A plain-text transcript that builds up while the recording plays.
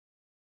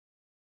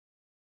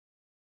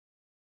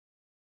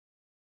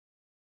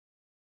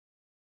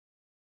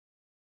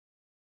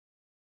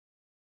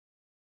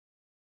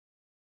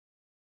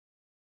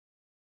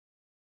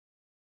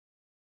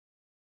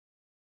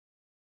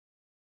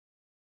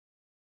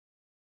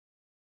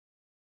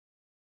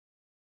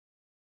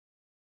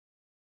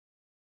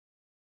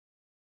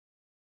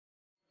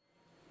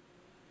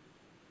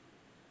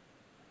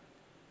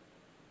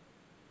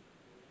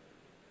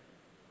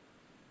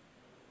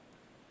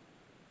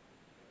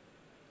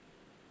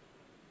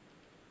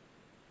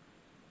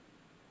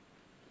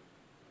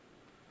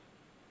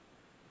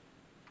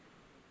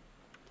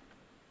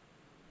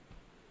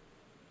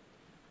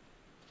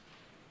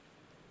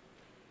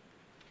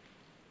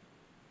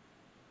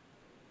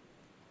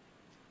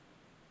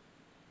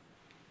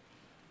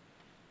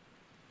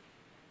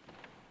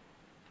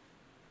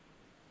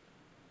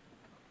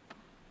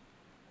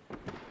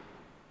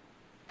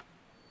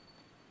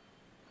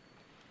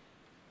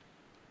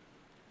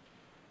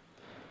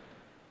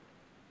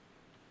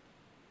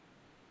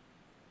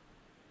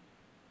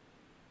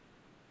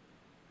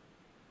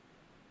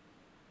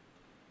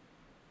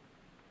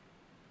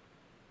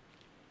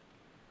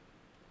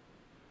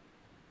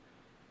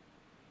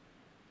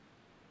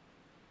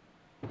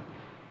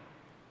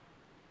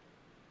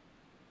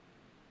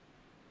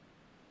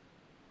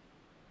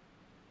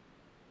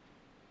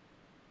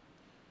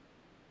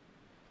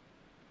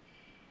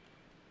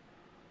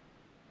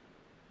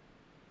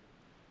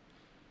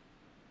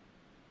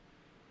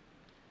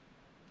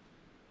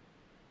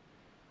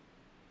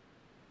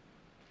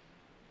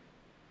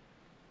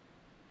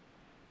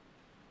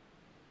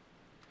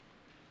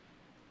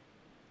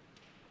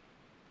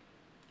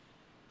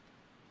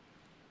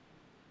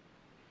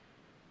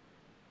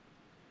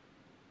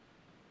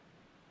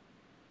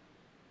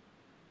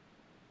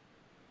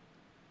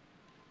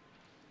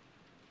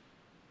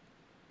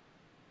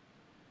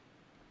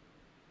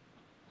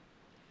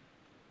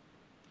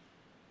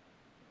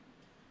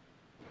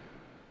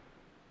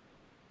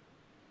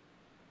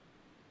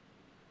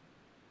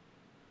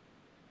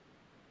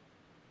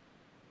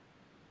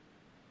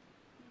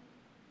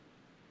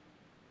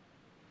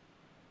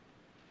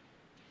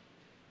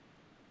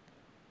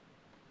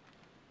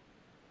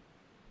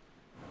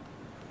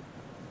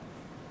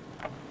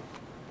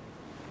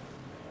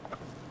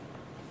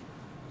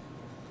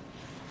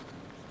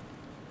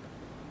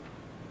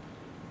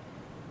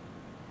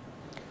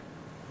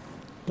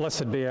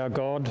Blessed be our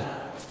God,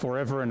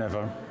 forever and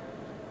ever.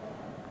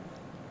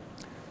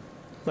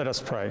 Let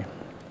us pray.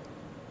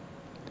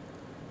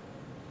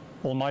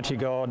 Almighty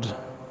God,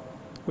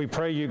 we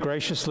pray you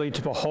graciously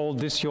to behold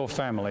this your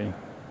family,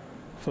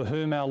 for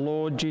whom our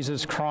Lord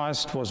Jesus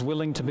Christ was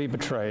willing to be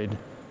betrayed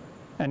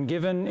and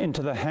given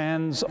into the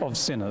hands of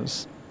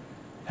sinners,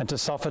 and to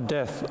suffer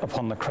death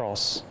upon the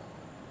cross,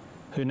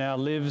 who now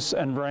lives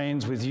and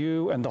reigns with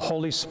you and the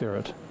Holy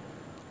Spirit,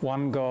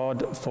 one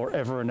God,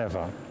 forever and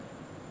ever.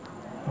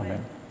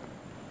 Amen.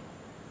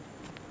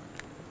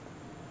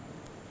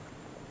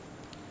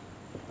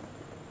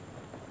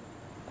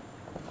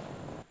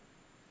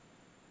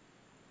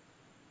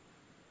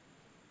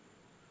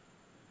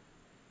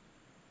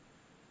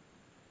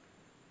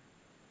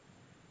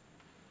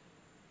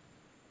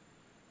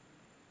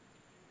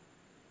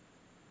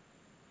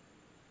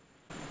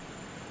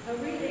 A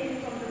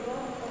reading from the book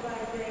of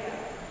Isaiah.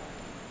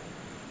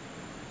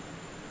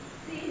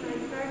 See, my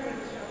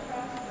servant shall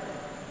prosper.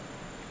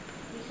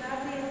 He shall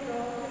be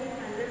exalted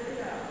and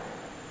lifted up,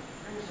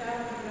 and shall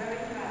be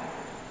very proud.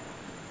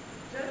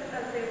 Just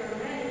as there were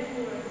many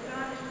who were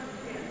astonished at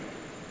him,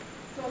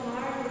 so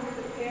marvelous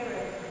the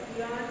appearance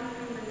beyond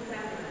human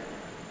semblance,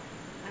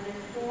 and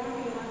his form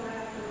beyond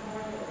that of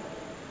mortals.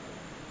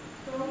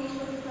 So he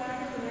shall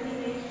startle many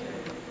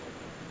nations.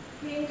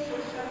 Kings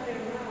shall shut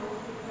their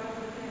mouths because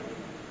of him.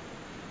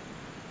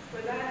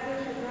 For that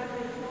which has not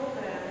been told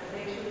them,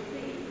 they shall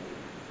see,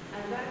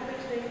 and that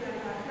which they have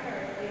not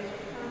heard, they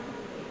shall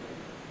contemplate.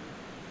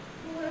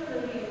 Who has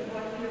believed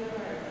what we have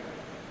heard?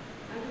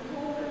 And who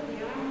told us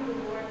the arm of the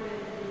Lord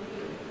is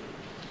revealed?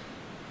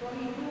 For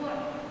he grew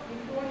up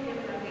before him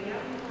like a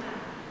young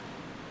plant,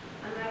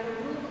 and like a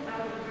root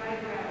out of dry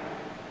ground.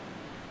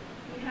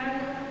 He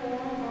had no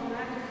form or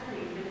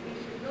majesty that we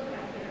should look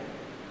at him,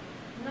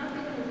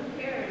 nothing in his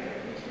appearance that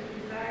we should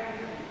desire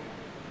him.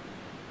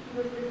 He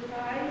was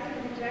despised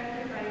and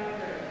rejected by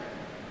others,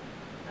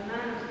 a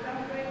man of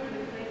suffering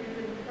and acquainted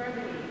with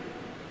infirmity,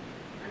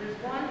 and as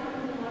one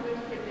from whom others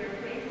hid their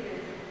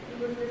faces, he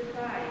was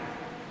despised,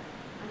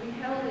 and we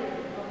held him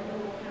of no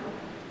account.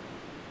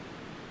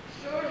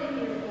 Surely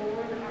he has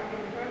borne our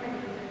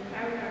infirmities and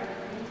carried our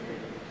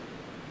diseases,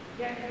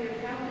 yet we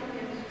have counted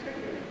him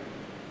stricken,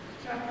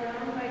 struck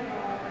down by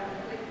God and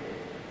afflicted.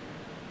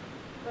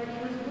 But he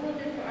was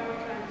wounded for our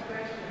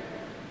transgressions,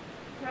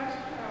 crushed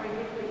for our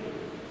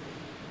iniquities.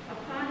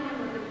 Upon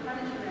him was the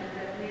punishment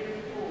that made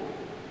us whole,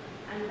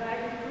 and by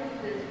his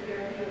bruises we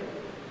are healed.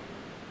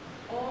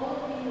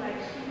 All we like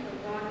sheep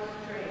have gone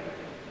astray.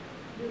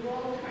 We've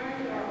all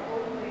turned to our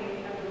own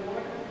way, and the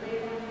Lord has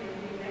laid on him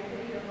the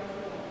iniquity of us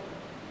all.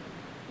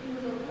 He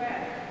was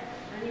oppressed,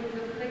 and he was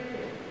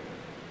afflicted,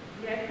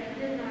 yet he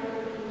did not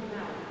open his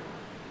mouth.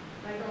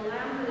 Like a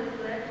lamb that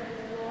is led to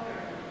the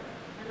slaughter,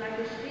 and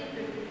like a sheep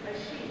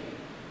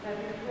that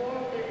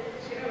before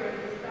its shearer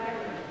is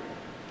silent,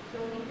 so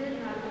he did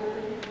not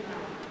open his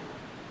mouth.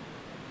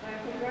 By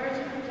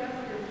perversion of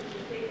justice he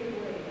was taken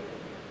away.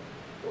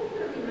 Who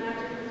could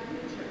imagine his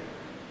future?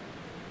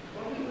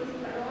 For he was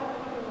cut off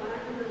from the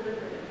land of the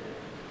living,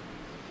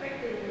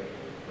 stricken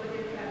for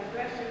the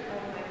transgression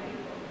of my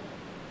people.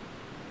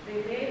 They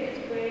made his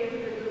grave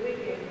with the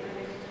wicked and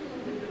his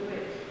tomb with the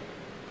rich,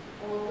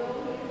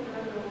 although he has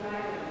done no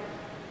violence,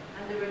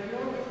 and there is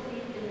no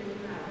deceit in his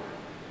mouth.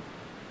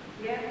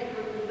 Yet it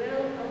was the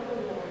will of the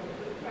Lord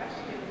to crush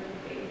him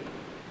with faith.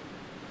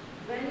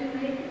 When you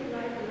make his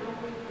life an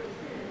offering for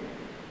sin,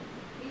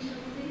 he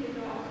shall see his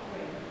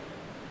offspring,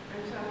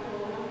 and shall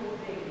prolong his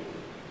days.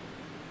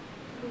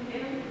 To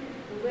him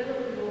the will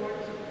of the Lord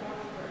shall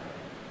prosper.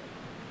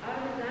 Out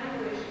of his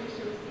anguish he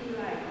shall see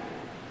light,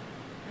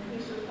 and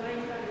he shall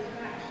find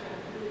satisfaction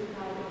through his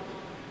knowledge.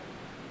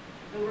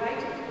 The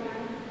righteous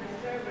one, my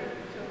servant,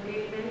 shall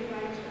make many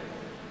righteous,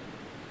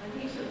 and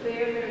he shall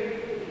bear their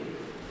iniquities.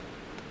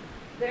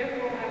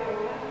 Therefore I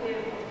will allot him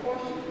a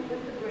portion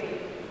with the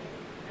great,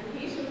 and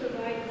he shall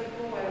divide the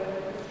spoil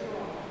with the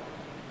strong,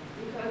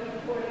 because he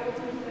poured out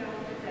himself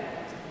to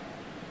death,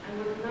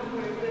 and was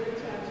numbered with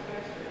the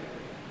transgressors.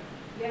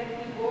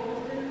 Yet he bore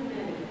the sin of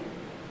many,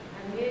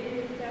 and made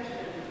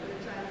intercession for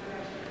the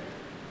transgressors.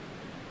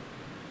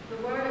 The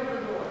word of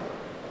the Lord.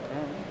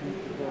 Thanks be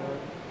to God.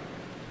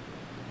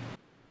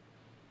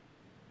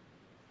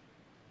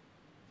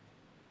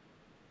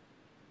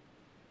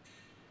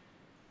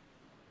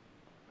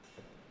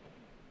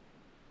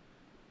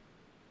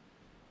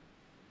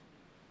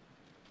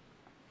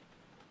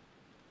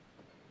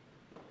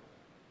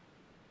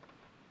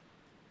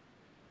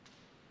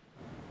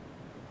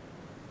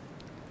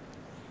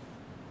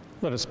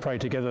 Let us pray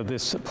together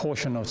this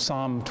portion of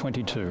Psalm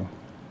 22.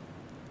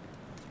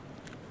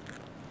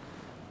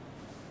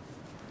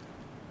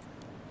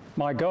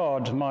 My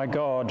God,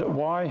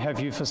 why have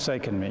you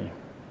forsaken me?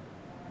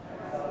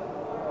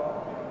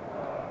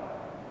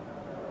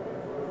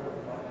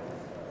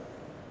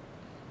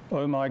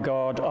 O my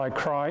God, I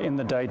cry in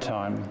the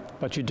daytime,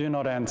 but you do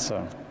not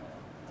answer.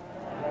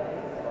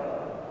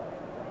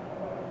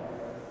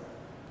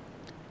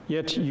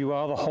 Yet you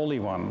are the Holy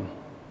One.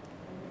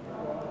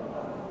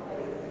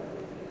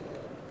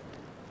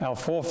 Our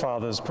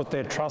forefathers put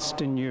their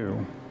trust in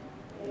you.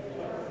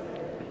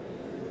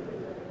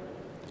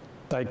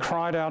 They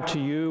cried out to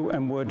you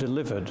and were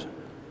delivered.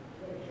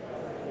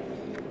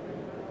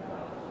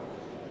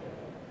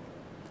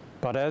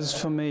 But as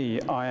for me,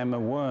 I am a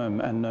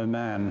worm and no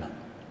man.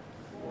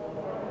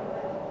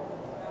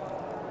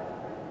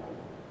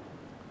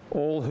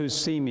 All who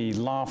see me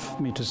laugh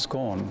me to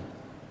scorn.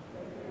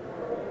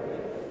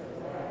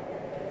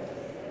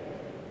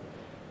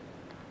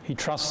 He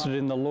trusted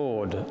in the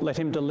Lord. Let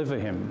him deliver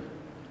him.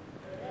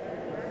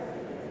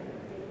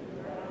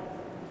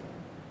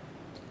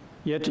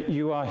 Yet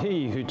you are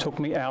he who took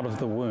me out of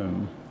the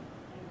womb.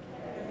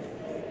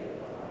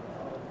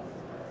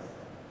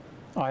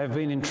 I have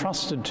been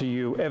entrusted to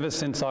you ever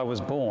since I was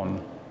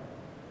born.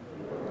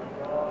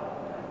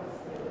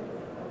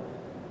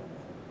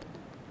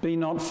 Be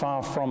not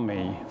far from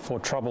me, for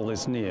trouble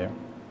is near.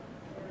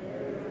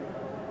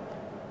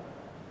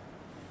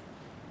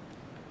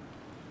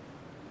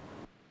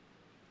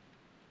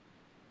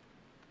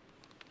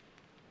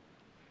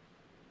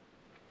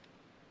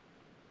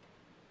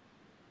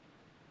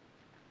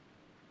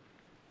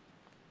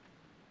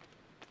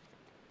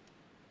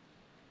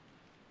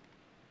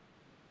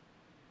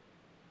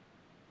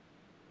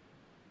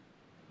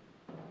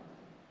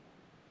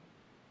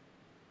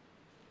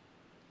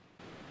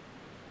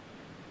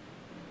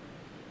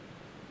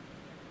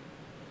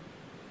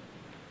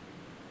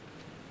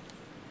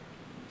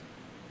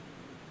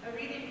 A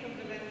reading from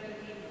the letter to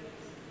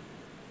Hebrews.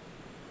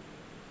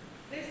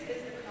 This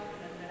is the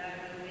covenant that I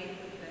will make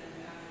with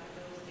them after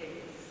those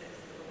days, says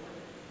the Lord.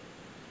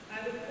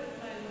 I will put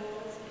my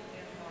laws in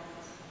their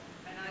hearts,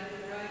 and I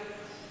will write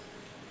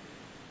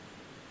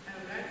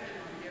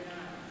them on their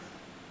minds.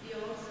 He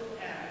also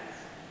adds,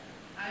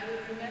 I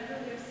will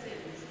remember their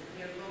sins,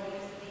 their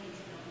lawless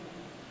deeds no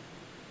more.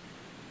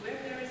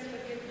 Where there is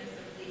forgiveness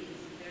of these,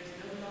 there is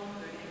no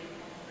longer any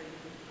offering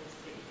for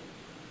sin.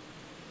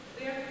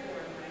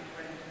 Therefore, my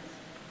friends,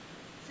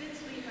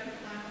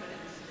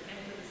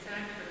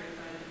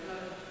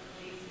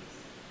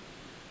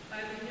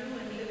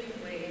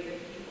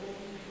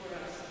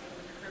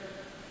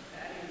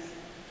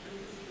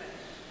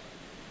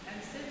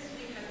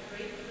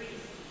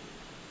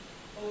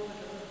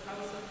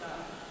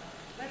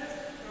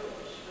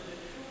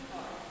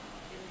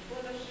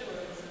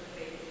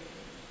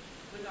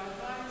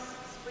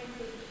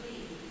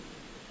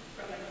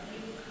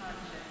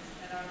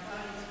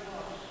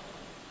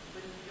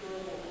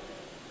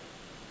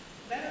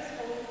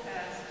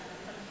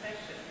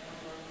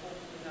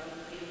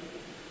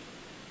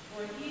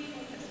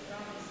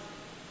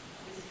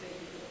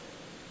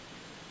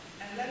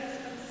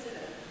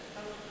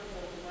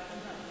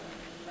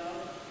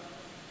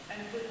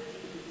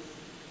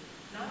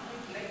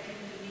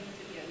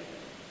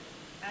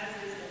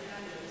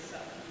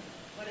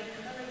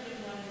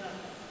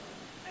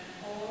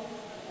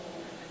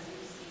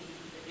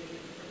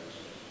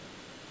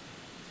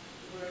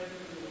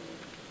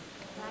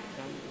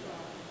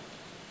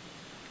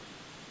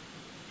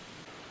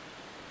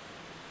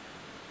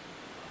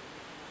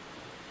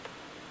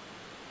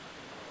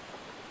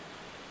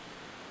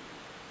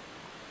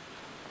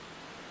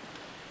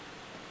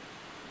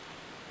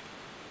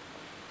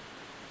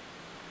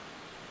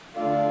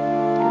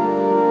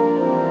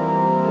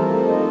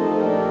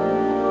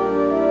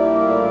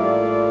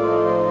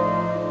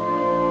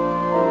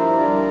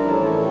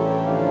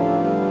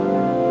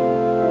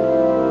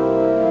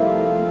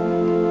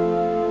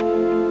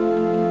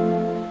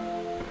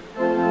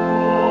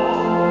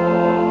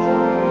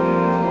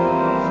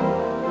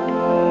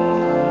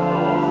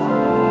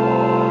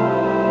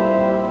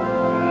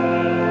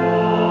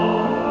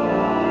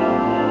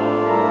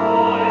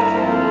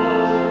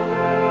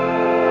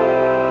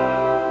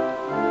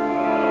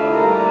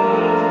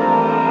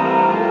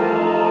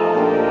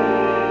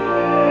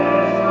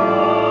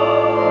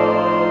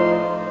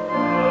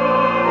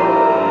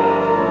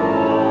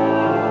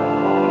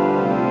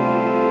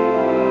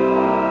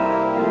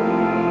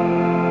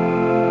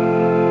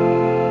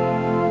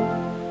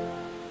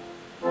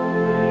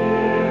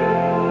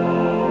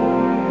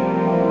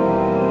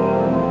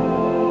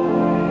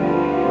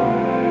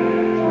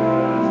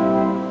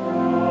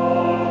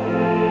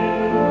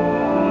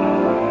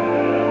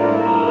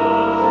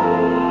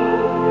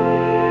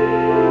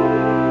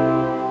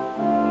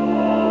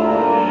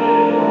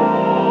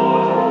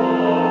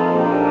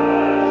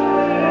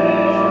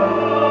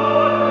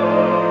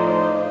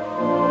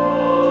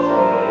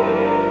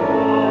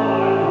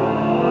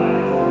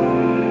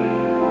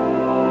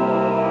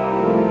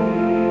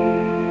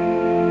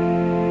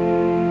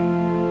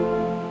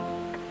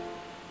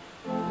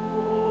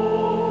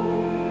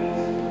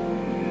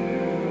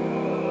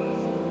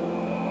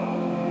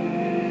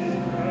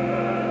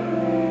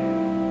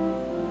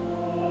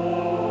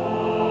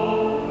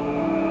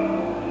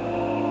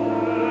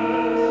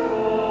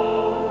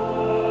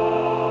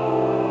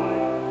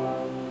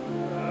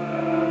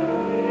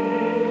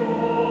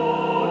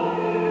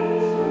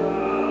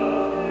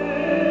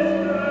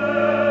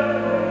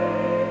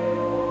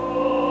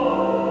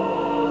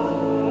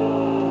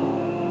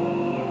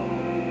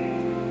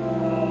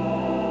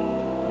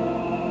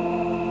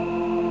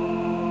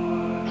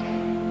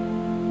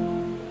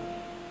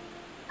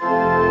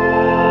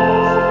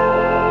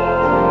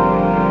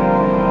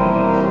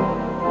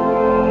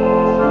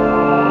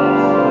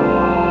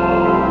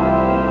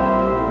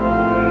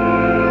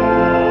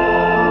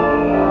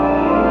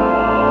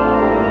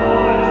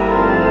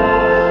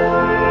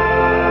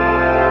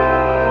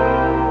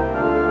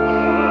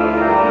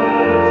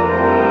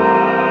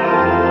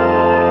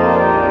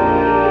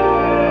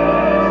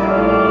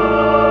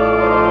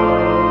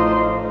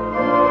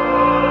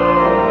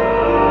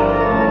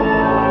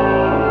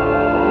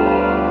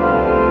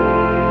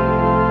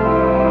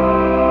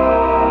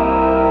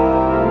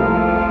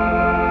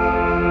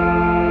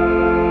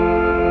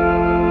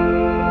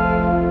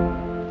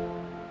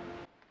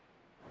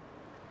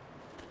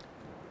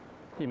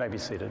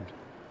 seated.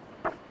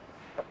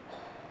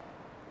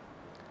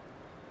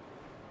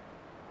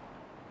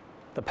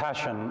 The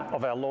Passion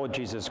of our Lord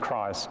Jesus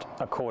Christ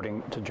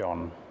according to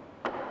John.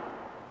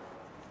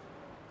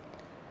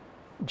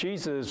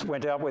 Jesus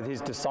went out with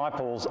his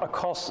disciples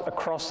across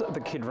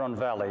the Kidron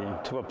Valley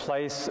to a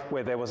place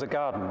where there was a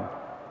garden,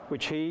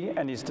 which he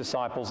and his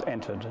disciples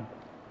entered.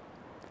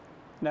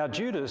 Now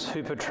Judas,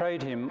 who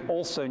betrayed him,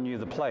 also knew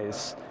the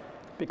place,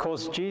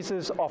 because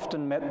Jesus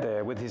often met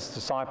there with his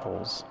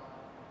disciples.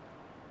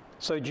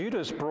 So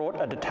Judas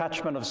brought a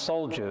detachment of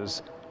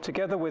soldiers,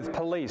 together with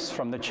police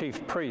from the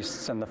chief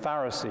priests and the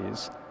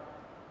Pharisees,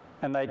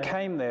 and they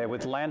came there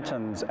with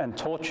lanterns and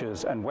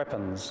torches and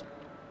weapons.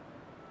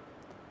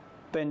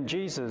 Then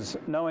Jesus,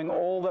 knowing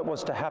all that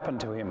was to happen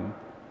to him,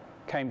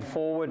 came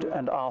forward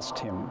and asked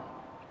him,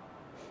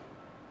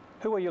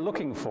 "Who are you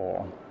looking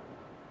for?"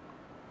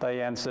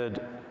 They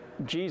answered,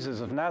 "Jesus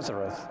of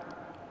Nazareth."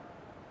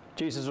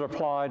 Jesus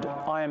replied,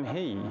 "I am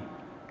he."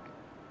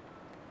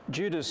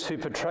 Judas, who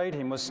betrayed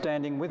him, was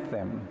standing with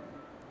them.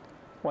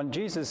 When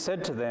Jesus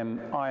said to them,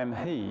 "I am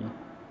he,"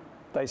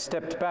 they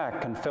stepped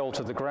back and fell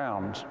to the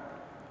ground.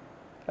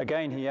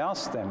 Again he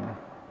asked them,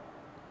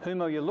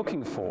 "Whom are you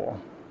looking for?"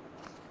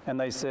 And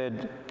they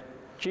said,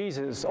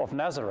 "Jesus of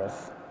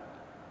Nazareth."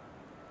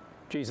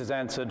 Jesus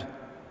answered,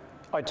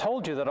 "I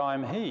told you that I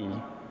am he,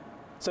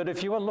 so that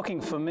if you are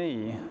looking for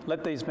me,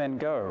 let these men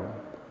go."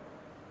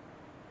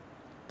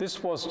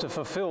 This was to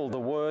fulfill the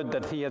word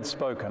that he had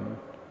spoken,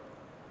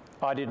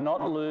 "I did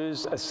not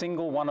lose a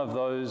single one of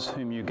those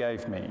whom you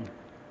gave me."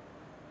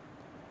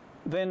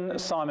 Then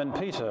Simon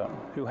Peter,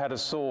 who had a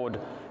sword,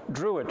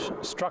 drew it,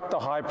 struck the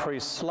high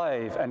priest's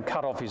slave, and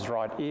cut off his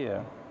right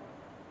ear.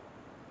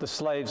 The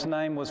slave's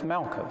name was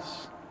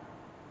Malchus.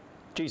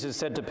 Jesus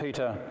said to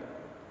Peter,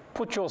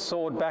 "Put your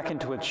sword back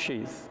into its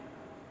sheath.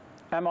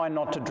 Am I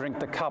not to drink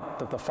the cup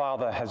that the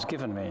Father has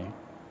given me?"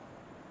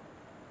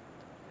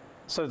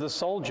 So the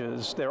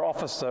soldiers, their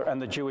officer,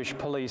 and the Jewish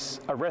police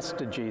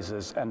arrested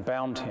Jesus and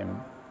bound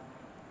him.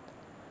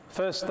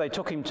 First, they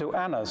took him to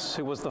Annas,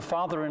 who was the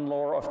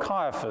father-in-law of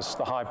Caiaphas,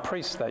 the high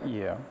priest that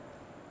year.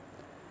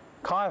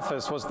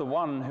 Caiaphas was the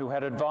one who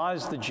had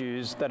advised the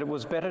Jews that it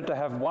was better to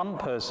have one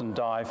person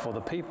die for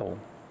the people.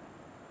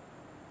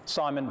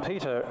 Simon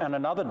Peter and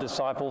another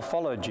disciple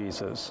followed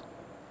Jesus.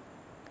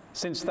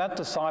 Since that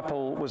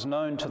disciple was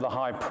known to the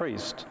high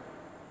priest,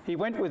 he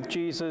went with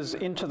Jesus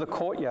into the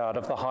courtyard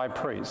of the high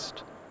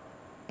priest,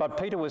 but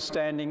Peter was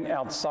standing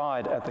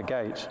outside at the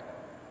gate.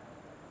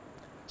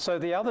 So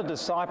the other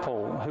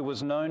disciple, who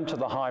was known to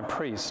the high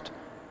priest,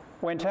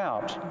 went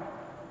out,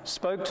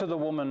 spoke to the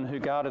woman who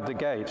guarded the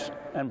gate,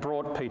 and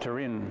brought Peter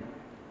in.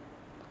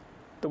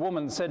 The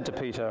woman said to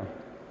Peter,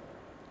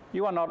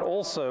 "You are not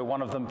also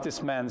one of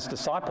this man's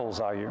disciples,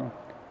 are you?"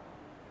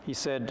 He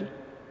said,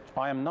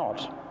 "I am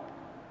not."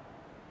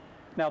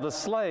 Now the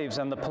slaves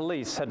and the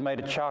police had made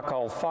a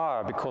charcoal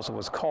fire because it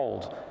was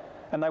cold,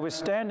 and they were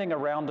standing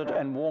around it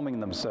and warming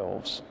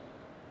themselves.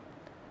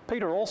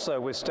 Peter also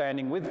was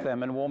standing with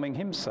them and warming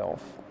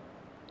himself.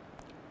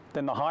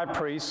 Then the high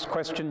priest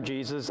questioned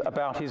Jesus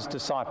about his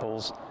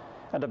disciples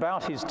and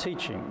about his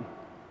teaching.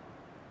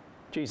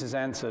 Jesus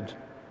answered,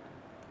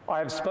 "I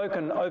have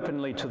spoken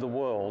openly to the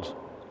world.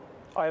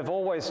 I have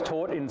always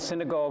taught in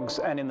synagogues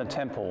and in the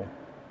temple,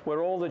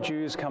 where all the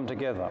Jews come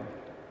together.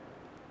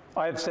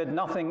 I have said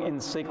nothing in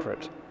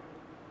secret.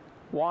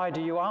 Why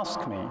do you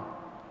ask me?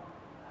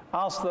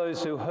 Ask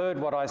those who heard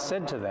what I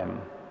said to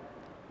them.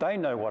 They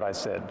know what I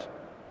said."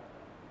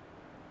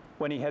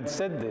 When he had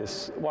said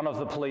this, one of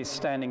the police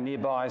standing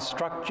nearby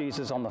struck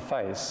Jesus on the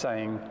face,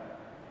 saying,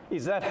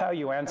 "Is that how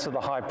you answer the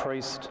high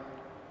priest?"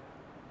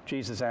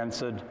 Jesus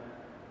answered,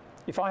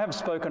 "If I have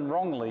spoken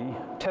wrongly,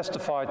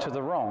 testify to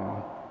the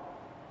wrong.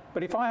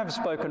 But if I have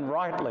spoken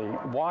rightly,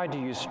 why do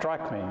you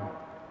strike me?"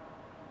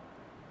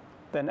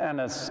 Then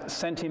Annas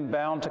sent him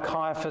bound to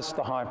Caiaphas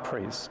the high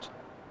priest.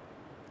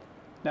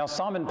 Now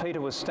Simon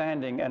Peter was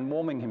standing and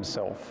warming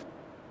himself.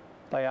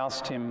 They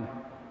asked him,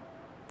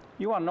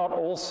 "You are not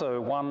also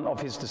one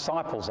of his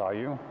disciples, are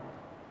you?"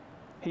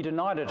 He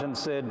denied it and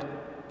said,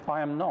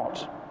 "I am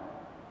not."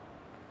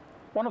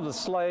 One of the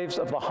slaves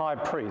of the high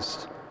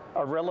priest,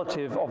 a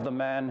relative of the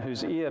man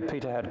whose ear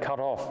Peter had cut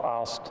off,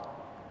 asked,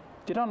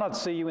 "Did I not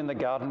see you in the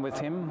garden with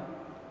him?"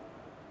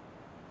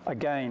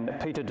 Again,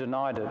 Peter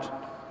denied it,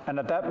 and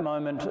at that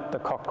moment the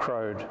cock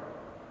crowed.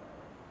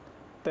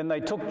 Then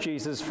they took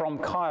Jesus from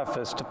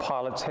Caiaphas to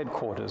Pilate's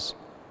headquarters.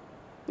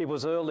 It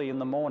was early in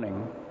the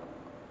morning.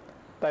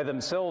 They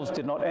themselves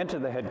did not enter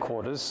the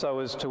headquarters so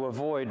as to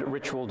avoid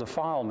ritual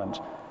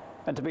defilement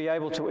and to be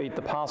able to eat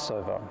the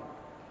Passover.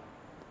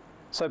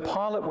 So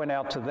Pilate went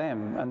out to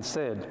them and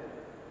said,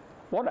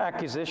 "What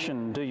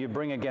accusation do you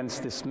bring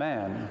against this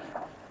man?"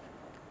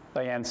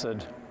 They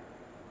answered,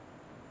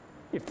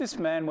 "If this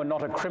man were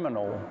not a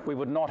criminal, we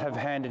would not have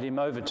handed him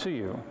over to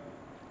you."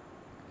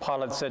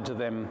 Pilate said to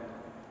them,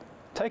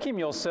 "Take him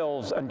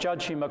yourselves and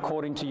judge him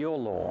according to your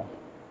law."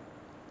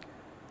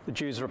 The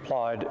Jews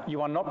replied,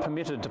 "You are not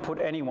permitted to put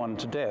anyone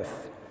to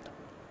death."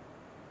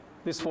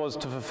 This was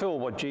to fulfill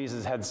what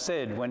Jesus had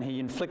said when he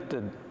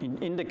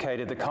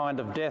indicated the kind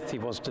of death he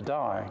was to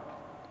die.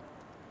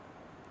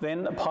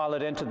 Then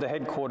Pilate entered the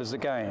headquarters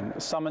again,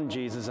 summoned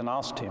Jesus and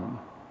asked him,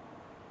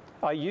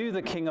 "Are you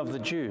the King of the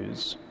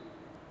Jews?"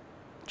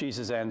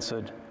 Jesus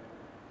answered,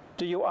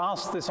 "Do you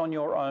ask this on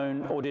your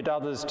own, or did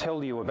others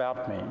tell you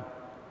about me?"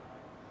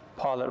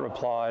 Pilate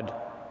replied,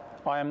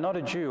 "I am not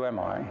a Jew, am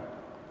I?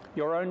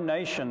 Your own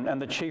nation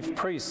and the chief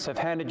priests have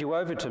handed you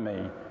over to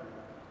me.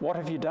 What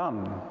have you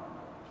done?"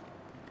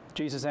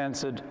 Jesus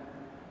answered,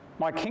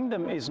 "My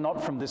kingdom is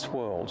not from this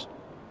world.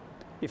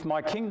 If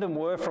my kingdom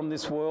were from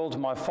this world,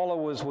 my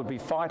followers would be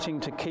fighting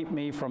to keep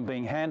me from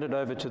being handed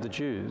over to the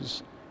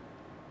Jews.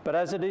 But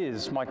as it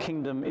is, my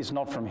kingdom is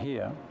not from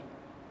here."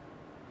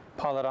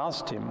 Pilate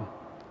asked him,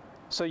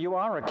 "So you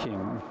are a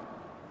king?"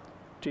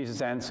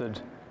 Jesus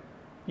answered,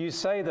 "You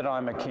say that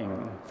I'm a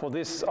king. For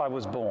this I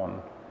was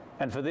born,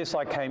 and for this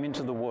I came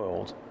into the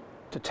world,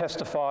 to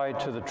testify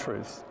to the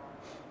truth.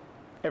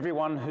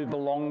 Everyone who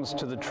belongs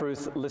to the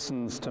truth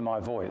listens to my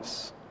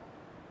voice."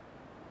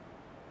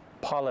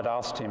 Pilate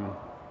asked him,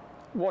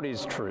 "What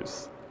is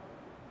truth?"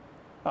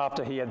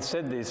 After he had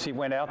said this, he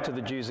went out to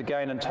the Jews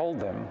again and told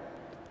them,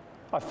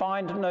 "I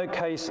find no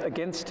case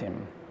against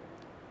him,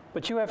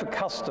 but you have a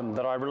custom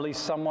that I release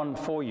someone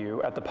for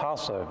you at the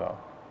Passover.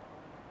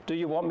 Do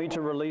you want me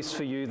to release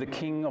for you the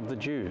King of the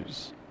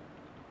Jews?"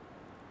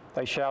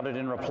 They shouted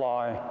in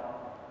reply,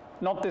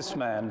 "Not this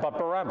man, but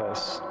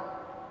Barabbas."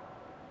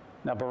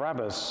 Now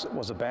Barabbas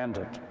was a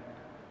bandit.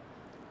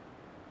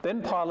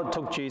 Then Pilate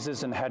took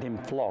Jesus and had him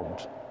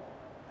flogged,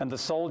 and the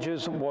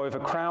soldiers wove a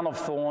crown of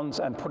thorns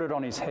and put it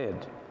on his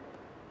head,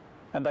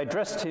 and they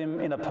dressed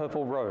him in a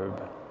purple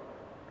robe.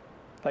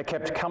 They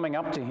kept coming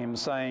up to him,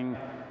 saying,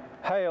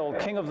 "Hail,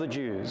 King of the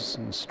Jews,"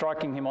 and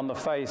striking him on the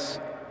face.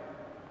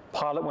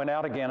 Pilate went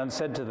out again and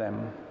said to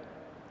them,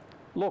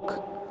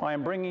 "Look, I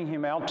am bringing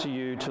him out to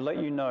you to let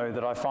you know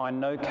that I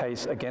find no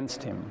case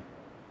against him."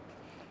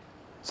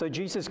 So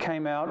Jesus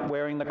came out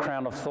wearing the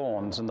crown of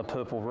thorns and the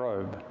purple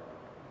robe.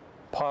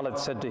 Pilate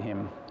said to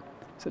him,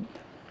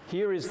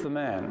 "Here is the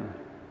man."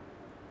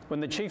 When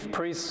the chief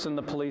priests and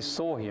the police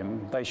saw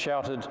him, they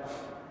shouted,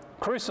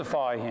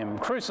 "Crucify him!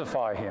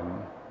 Crucify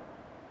him!"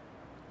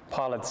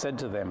 Pilate said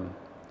to them,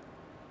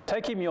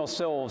 "Take him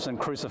yourselves and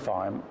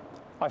crucify him.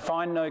 I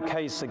find no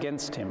case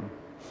against him."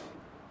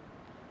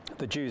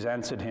 The Jews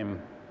answered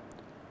him,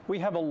 "We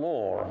have a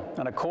law,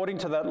 and according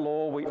to that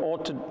law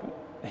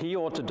he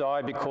ought to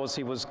die because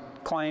he was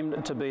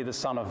claimed to be the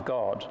Son of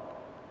God."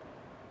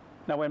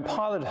 Now when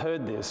Pilate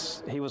heard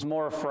this, he was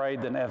more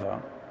afraid than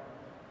ever.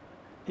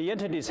 He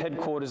entered his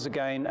headquarters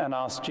again and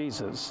asked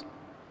Jesus,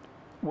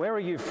 "Where are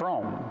you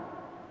from?"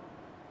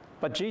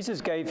 But Jesus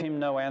gave him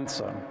no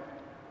answer.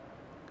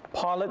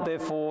 Pilate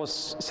therefore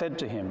said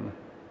to him,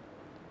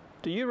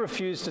 "Do you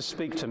refuse to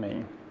speak to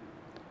me?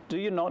 Do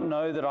you not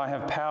know that I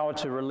have power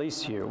to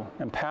release you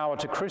and power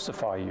to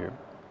crucify you?"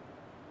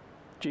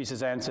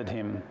 Jesus answered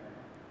him,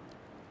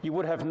 "You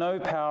would have no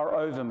power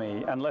over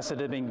me unless it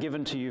had been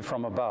given to you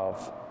from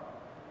above.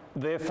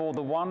 Therefore,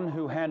 the one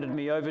who handed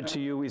me over to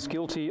you is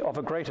guilty of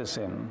a greater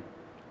sin."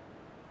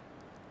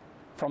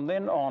 From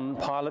then on,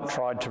 Pilate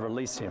tried to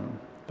release him,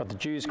 but the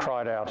Jews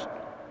cried out,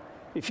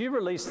 "If you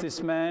release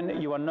this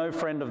man, you are no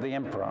friend of the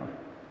emperor.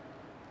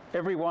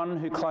 Everyone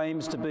who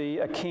claims to be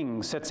a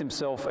king sets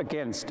himself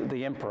against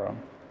the emperor."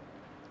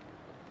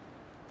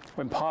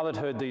 When Pilate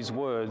heard these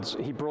words,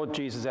 he brought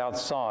Jesus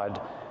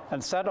outside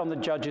and sat on the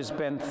judge's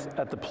bench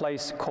at the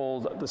place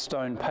called the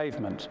Stone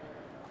Pavement,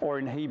 or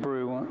in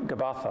Hebrew,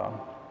 Gabbatha.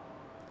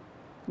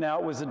 Now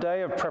it was the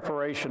day of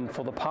preparation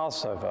for the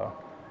Passover,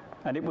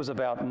 and it was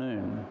about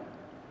noon.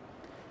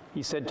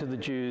 He said to the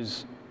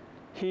Jews,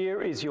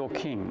 "Here is your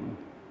king."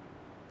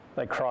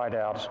 They cried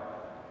out,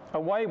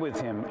 "Away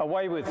with him!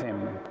 Away with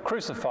him!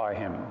 Crucify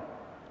him!"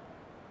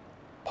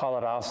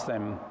 Pilate asked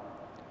them,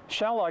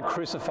 "Shall I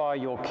crucify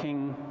your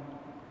king?"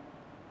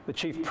 The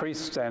chief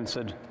priests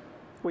answered,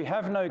 "We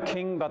have no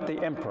king but the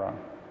emperor."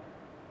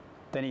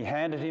 Then he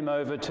handed him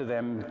over to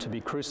them to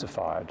be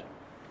crucified.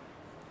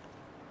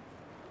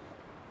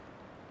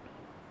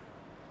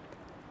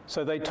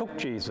 So they took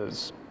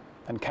Jesus,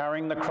 and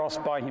carrying the cross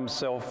by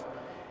himself,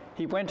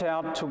 he went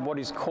out to what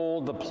is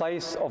called the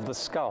place of the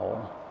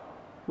skull,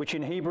 which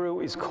in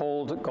Hebrew is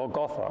called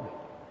Golgotha.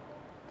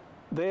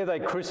 There they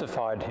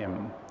crucified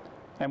him,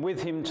 and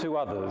with him 2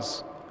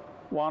 others,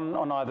 one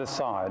on either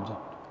side,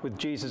 with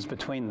Jesus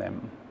between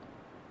them.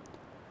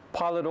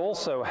 Pilate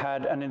also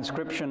had an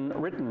inscription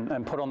written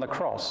and put on the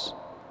cross.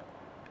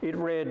 It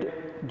read,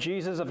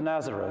 "Jesus of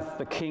Nazareth,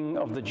 the King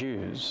of the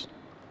Jews."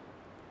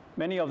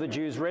 Many of the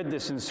Jews read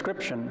this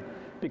inscription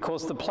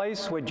because the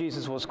place where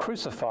Jesus was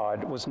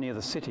crucified was near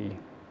the city,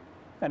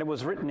 and it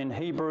was written in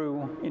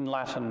Hebrew, in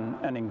Latin,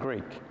 and in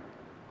Greek.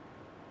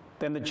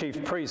 Then the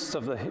chief priests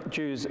of the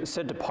Jews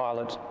said to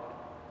Pilate,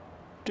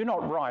 "Do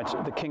not write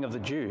the King of the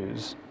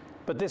Jews,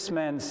 but this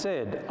man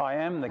said, 'I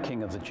am the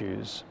King of the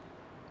Jews.'"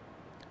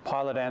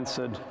 Pilate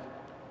answered,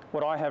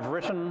 "What I have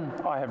written,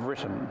 I have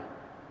written."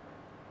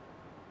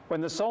 When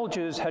the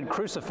soldiers had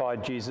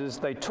crucified Jesus,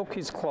 they took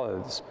his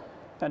clothes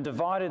and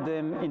divided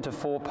them into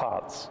 4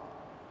 parts,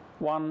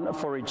 one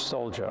for each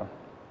soldier.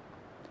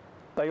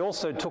 They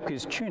also took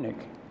his tunic.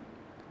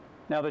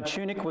 Now the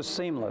tunic was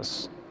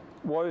seamless,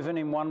 woven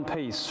in one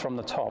piece from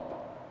the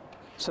top.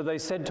 So they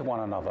said to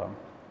one another,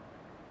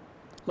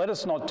 "Let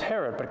us not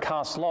tear it, but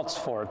cast lots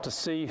for it to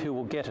see who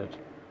will get it."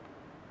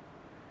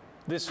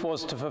 This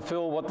was to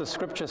fulfill what the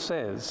scripture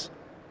says,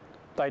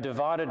 "They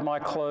divided my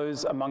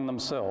clothes among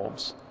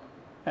themselves,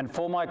 and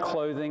for my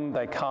clothing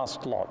they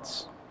cast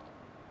lots."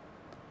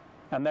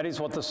 And that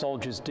is what the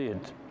soldiers did.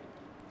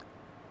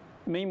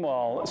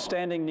 Meanwhile,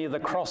 standing near the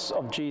cross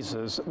of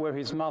Jesus were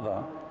his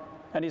mother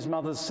and his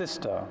mother's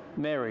sister,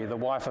 Mary, the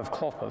wife of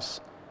Clopas,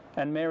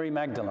 and Mary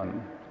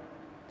Magdalene.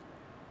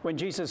 When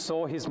Jesus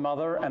saw his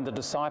mother and the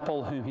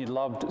disciple whom he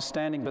loved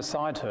standing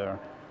beside her,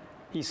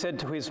 he said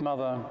to his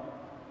mother,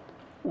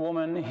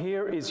 "Woman,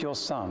 here is your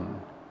son."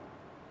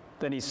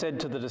 Then he said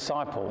to the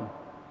disciple,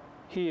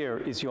 "Here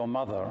is your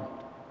mother."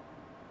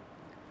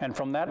 And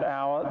from that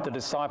hour, the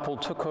disciple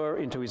took her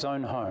into his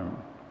own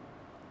home.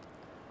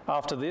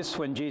 After this,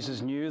 when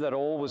Jesus knew that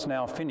all was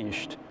now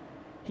finished,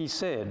 he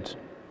said,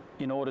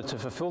 in order to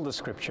fulfill the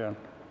scripture,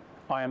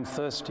 "I am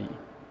thirsty."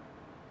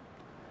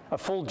 A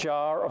full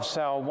jar of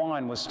sour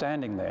wine was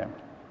standing there.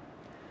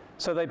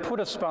 So they put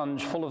a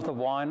sponge full of the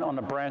wine on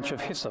a branch of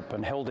hyssop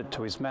and held it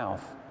to his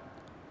mouth.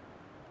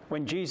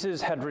 When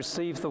Jesus had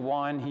received the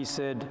wine, he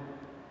said,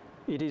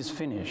 "It is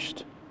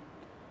finished."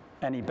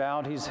 And he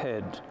bowed his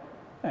head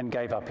and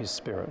gave up his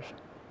spirit.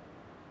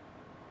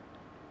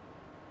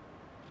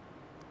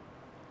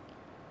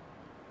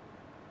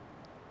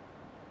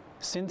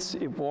 Since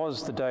it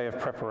was the day of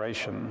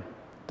preparation,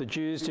 the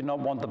Jews did not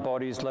want the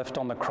bodies left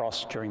on the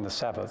cross during the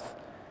Sabbath,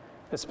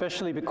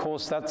 especially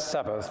because that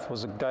Sabbath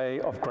was a day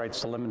of great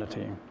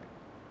solemnity.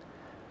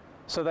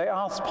 So they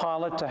asked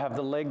Pilate to have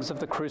the legs of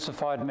the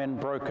crucified men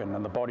broken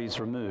and the bodies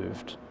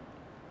removed.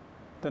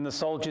 Then the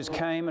soldiers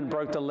came and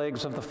broke the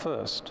legs of the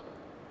first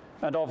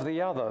and of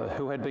the other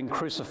who had been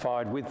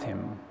crucified with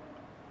him.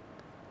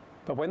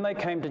 But when they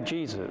came to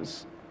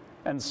Jesus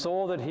and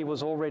saw that he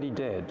was already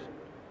dead,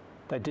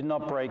 they did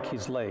not break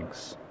his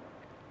legs.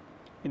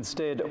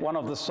 Instead, one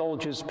of the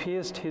soldiers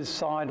pierced his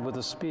side with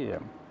a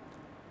spear,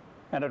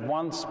 and at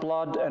once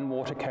blood and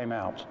water came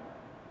out.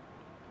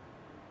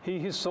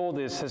 He who saw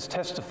this has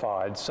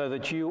testified so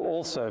that you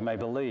also may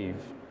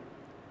believe.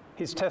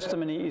 His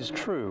testimony is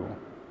true,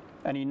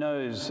 and he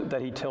knows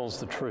that he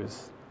tells the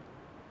truth.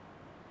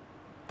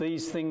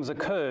 These things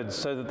occurred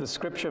so that the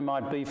scripture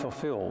might be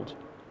fulfilled.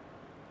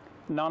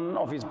 None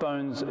of his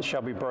bones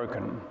shall be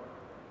broken.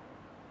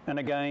 And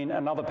again,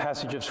 another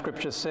passage of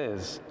scripture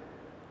says,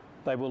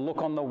 "They will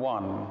look on the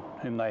one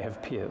whom they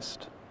have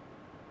pierced."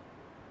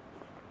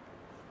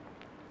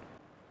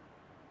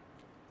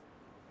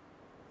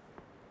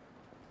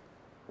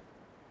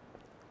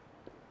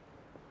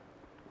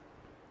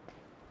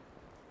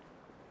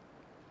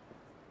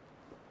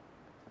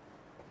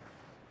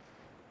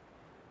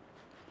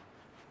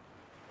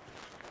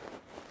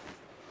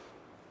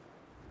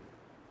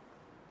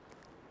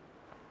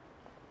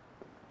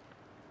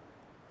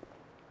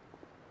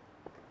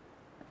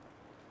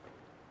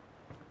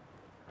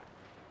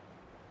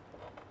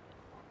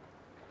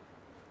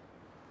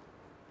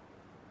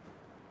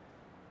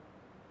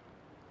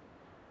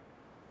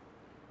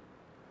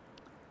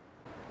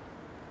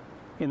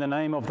 In the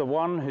name of the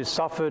one who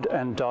suffered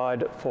and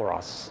died for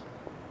us.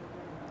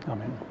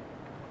 Amen.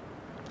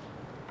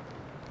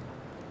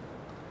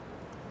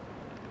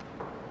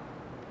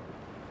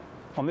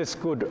 On this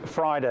Good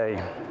Friday,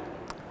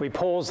 we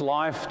pause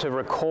life to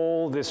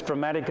recall this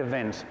dramatic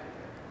event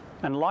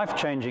and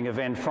life-changing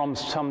event from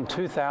some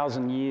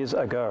 2,000 years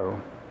ago,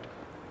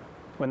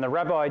 when the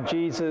Rabbi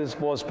Jesus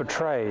was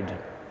betrayed,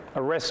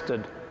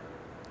 arrested,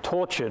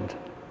 tortured,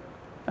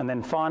 and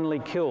then finally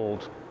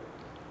killed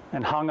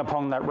and hung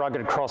upon that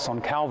rugged cross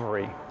on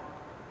Calvary,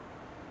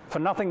 for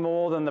nothing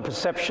more than the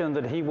perception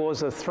that he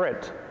was a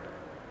threat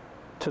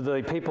to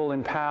the people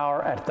in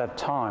power at that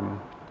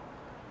time.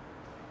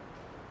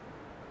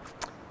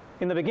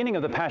 In the beginning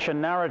of the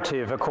Passion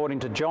narrative, according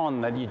to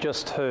John that you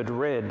just heard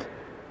read,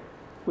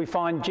 we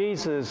find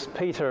Jesus,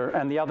 Peter,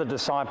 and the other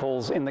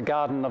disciples in the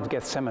Garden of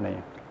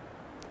Gethsemane,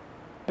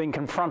 being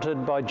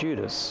confronted by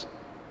Judas,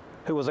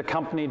 who was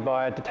accompanied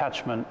by a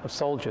detachment of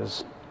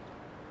soldiers.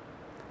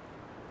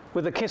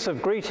 With a kiss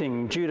of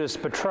greeting, Judas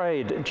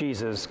betrayed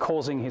Jesus,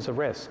 causing his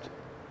arrest.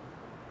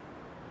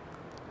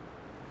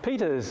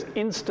 Peter's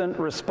instant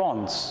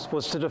response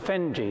was to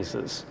defend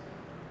Jesus,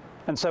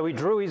 and so he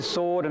drew his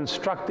sword and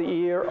struck the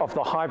ear of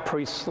the high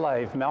priest's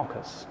slave,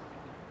 Malchus.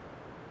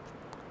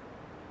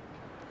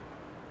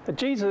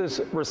 Jesus'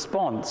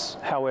 response,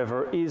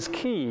 however, is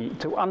key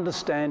to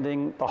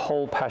understanding the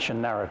whole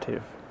Passion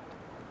narrative.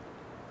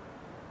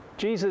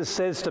 Jesus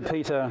says to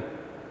Peter,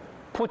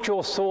 "Put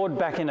your sword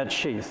back in its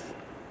sheath.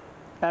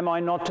 Am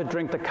I not to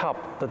drink the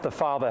cup that the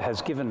Father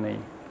has given me?"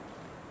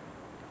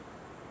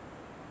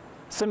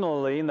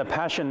 Similarly, in the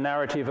Passion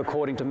narrative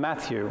according to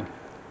Matthew,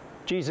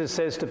 Jesus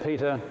says to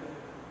Peter,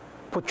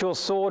 Put your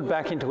sword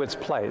back into its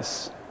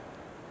place,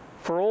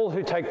 for all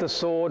who take the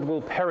sword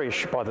will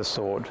perish by the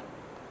sword.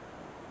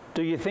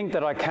 Do you think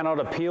that I cannot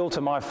appeal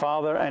to my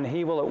Father, and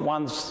he will at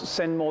once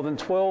send more than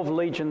 12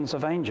 legions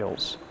of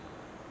angels?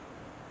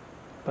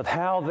 But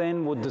how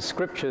then would the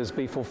scriptures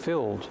be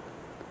fulfilled,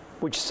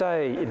 which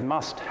say it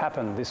must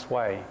happen this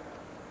way?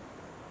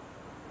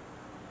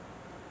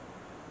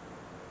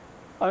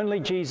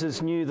 Only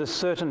Jesus knew the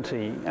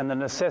certainty and the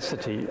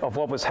necessity of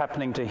what was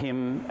happening to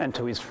him and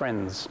to his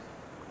friends.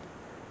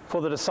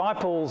 For the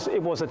disciples,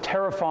 it was a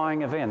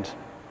terrifying event.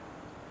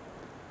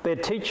 Their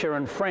teacher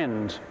and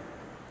friend,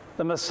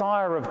 the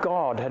Messiah of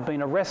God, had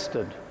been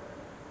arrested,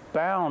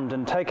 bound,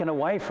 and taken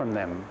away from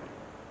them.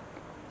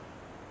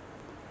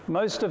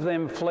 Most of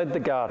them fled the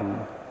garden,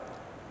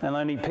 and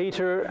only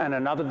Peter and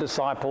another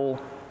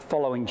disciple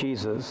following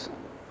Jesus.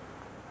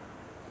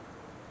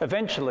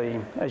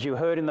 Eventually, as you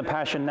heard in the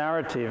Passion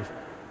narrative,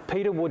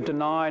 Peter would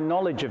deny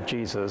knowledge of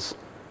Jesus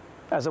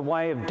as a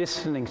way of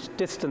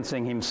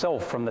distancing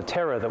himself from the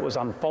terror that was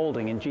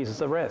unfolding in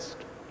Jesus' arrest.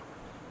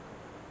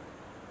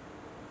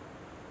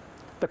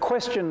 The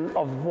question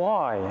of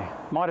why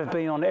might have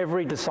been on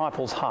every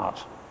disciple's heart.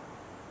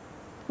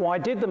 Why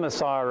did the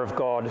Messiah of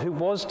God, who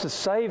was to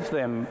save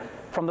them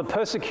from the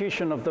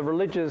persecution of the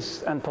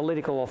religious and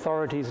political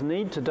authorities,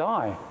 need to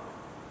die,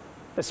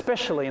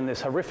 especially in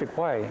this horrific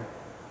way?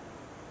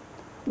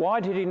 Why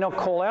did he not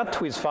call out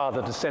to his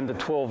Father to send the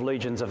 12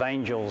 legions of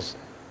angels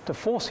to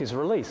force his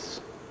release?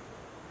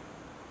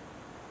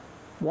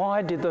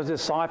 Why did the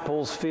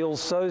disciples feel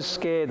so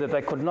scared that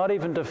they could not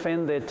even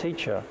defend their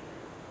teacher,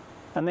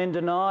 and then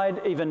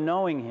denied even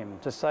knowing him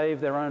to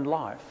save their own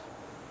life?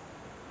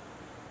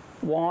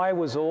 Why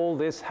was all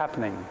this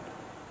happening?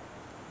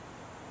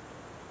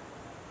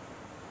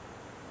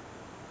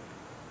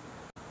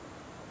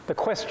 The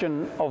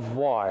question of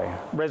why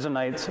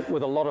resonates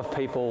with a lot of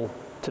people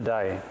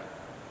today.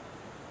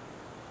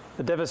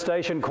 The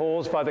devastation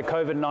caused by the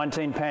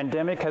COVID-19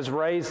 pandemic has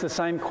raised the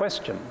same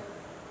question.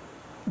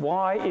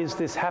 Why is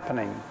this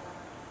happening?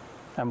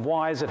 And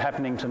why is it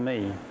happening to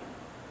me?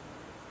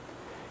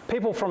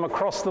 People from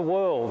across the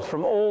world,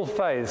 from all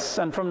faiths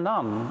and from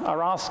none,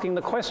 are asking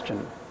the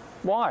question,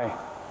 why?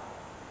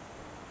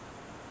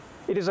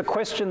 It is a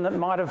question that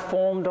might have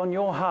formed on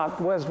your heart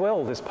as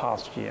well this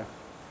past year.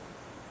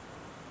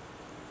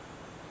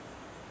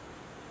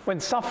 When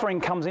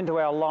suffering comes into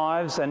our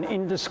lives and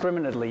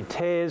indiscriminately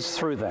tears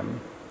through them,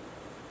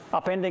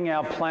 upending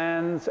our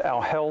plans,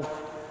 our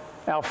health,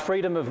 our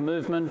freedom of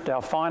movement,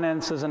 our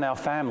finances and our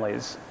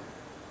families,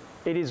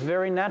 it is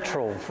very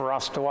natural for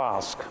us to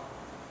ask,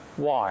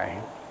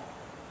 why?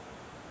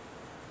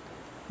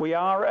 We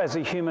are, as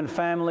a human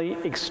family,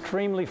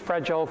 extremely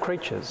fragile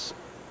creatures,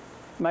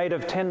 made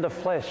of tender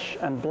flesh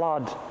and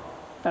blood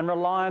and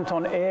reliant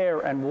on air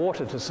and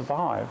water to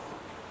survive.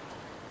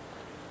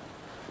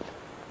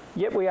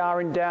 Yet we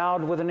are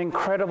endowed with an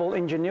incredible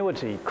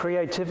ingenuity,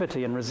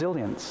 creativity and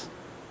resilience.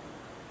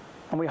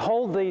 And we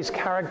hold these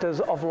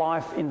characters of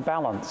life in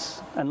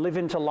balance and live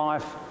into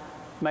life,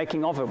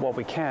 making of it what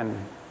we can.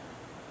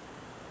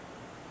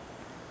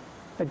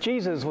 But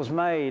Jesus was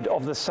made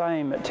of the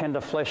same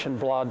tender flesh and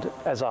blood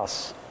as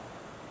us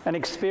and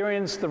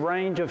experienced the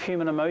range of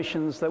human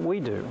emotions that we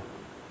do.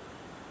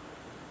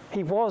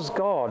 He was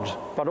God,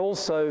 but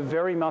also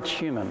very much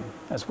human,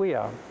 as we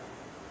are.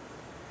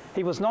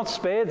 He was not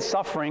spared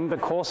suffering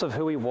because of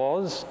who he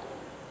was,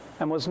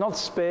 and was not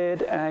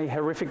spared a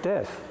horrific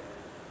death.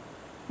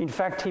 In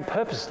fact, he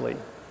purposely,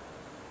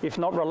 if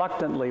not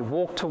reluctantly,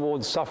 walked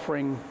towards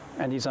suffering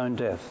and his own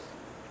death.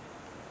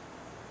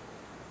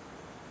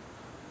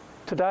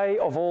 Today,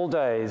 of all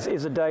days,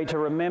 is a day to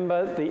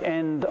remember the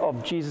end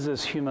of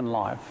Jesus' human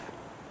life,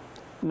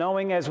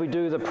 knowing as we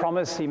do the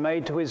promise he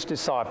made to his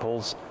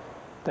disciples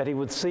that he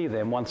would see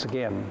them once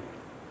again.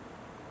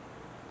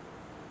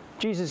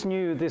 Jesus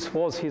knew this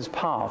was his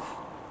path,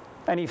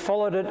 and he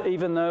followed it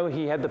even though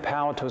he had the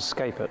power to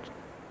escape it.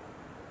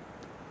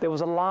 There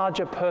was a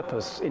larger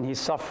purpose in his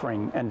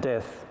suffering and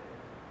death.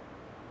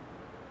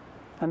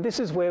 And this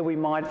is where we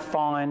might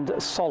find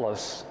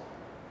solace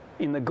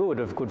in the good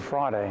of Good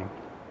Friday.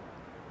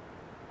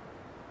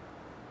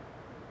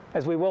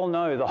 As we well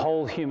know, the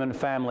whole human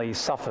family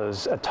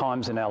suffers at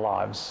times in our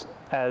lives,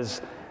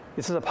 as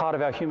this is a part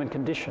of our human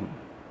condition.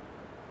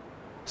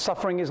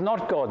 Suffering is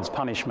not God's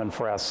punishment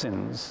for our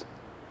sins.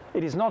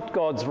 It is not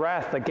God's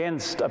wrath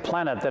against a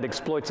planet that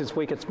exploits its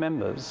weakest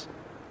members.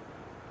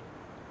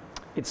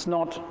 It's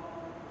not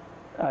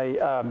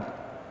an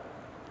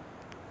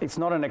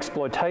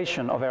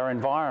exploitation of our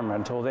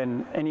environment or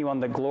then anyone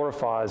that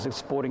glorifies its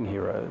sporting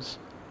heroes.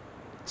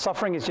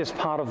 Suffering is just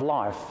part of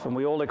life, and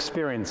we all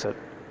experience it,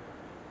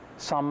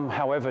 some,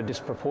 however,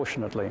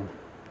 disproportionately.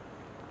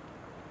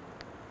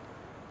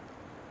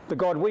 The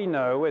God we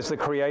know as the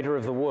creator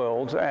of the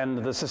world and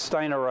the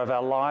sustainer of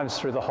our lives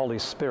through the Holy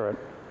Spirit,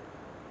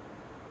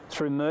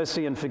 through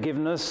mercy and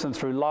forgiveness and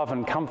through love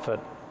and comfort,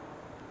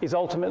 is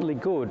ultimately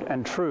good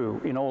and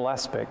true in all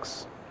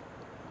aspects.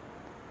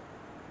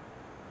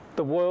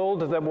 The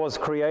world that was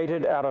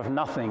created out of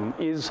nothing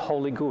is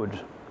wholly good.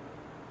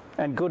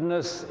 and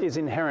goodness is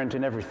inherent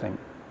in everything.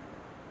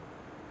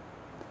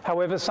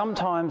 However,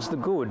 sometimes the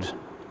good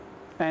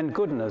and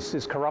goodness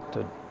is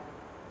corrupted,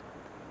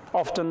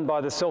 often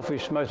by the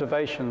selfish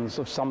motivations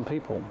of some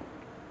people.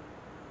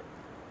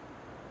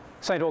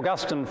 St.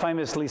 Augustine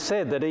famously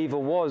said that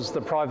evil was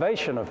the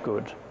privation of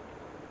good,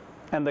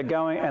 and that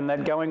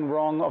going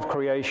wrong of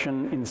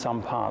creation in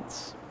some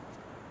parts.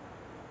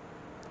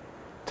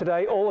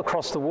 Today, all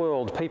across the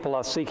world, people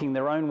are seeking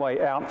their own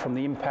way out from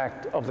the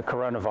impact of the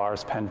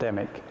coronavirus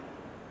pandemic.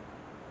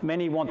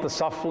 Many want the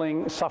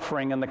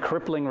suffering and the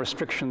crippling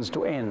restrictions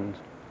to end.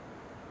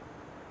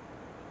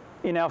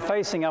 In our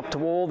facing up to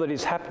all that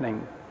is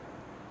happening,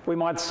 we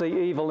might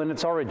see evil in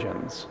its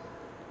origins,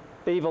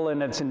 evil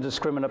in its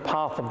indiscriminate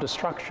path of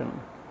destruction,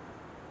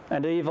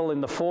 and evil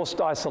in the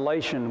forced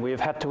isolation we have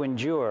had to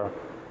endure,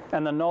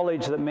 and the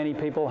knowledge that many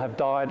people have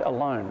died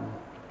alone.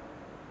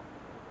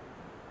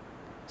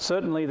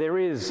 Certainly there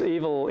is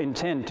evil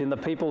intent in the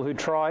people who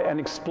try and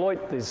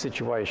exploit this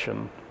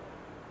situation,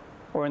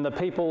 or in the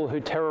people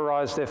who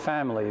terrorize their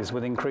families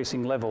with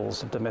increasing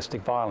levels of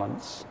domestic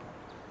violence.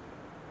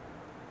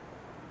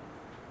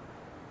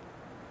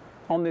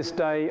 On this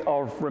day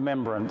of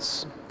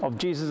remembrance of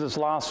Jesus'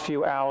 last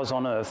few hours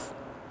on earth,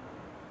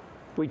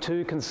 we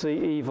too can see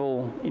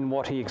evil in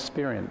what he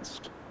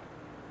experienced.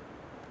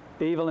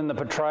 Evil in the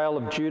betrayal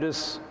of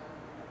Judas,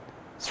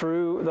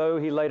 though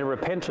he later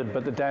repented,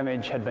 but the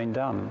damage had been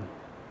done.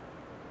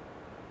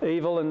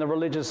 Evil in the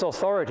religious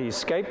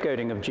authorities'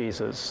 scapegoating of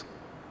Jesus,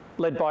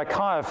 led by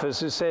Caiaphas,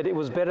 who said it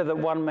was better that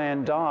one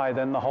man die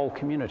than the whole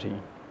community.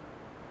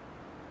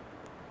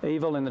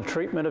 Evil in the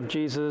treatment of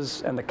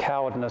Jesus and the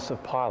cowardness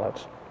of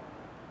Pilate.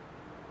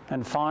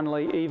 And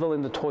finally, evil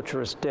in the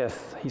torturous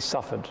death he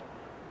suffered,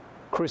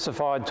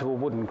 crucified to a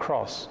wooden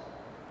cross,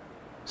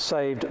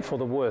 saved for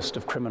the worst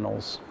of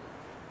criminals.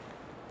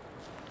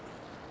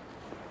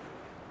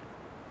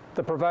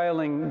 The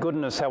prevailing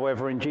goodness,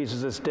 however, in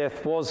Jesus'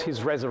 death was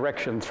his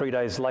resurrection 3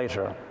 days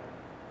later,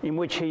 in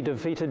which he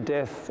defeated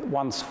death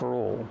once for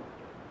all.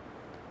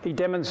 He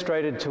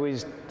demonstrated to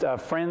his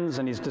friends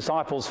and his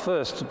disciples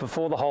first,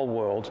 before the whole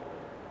world,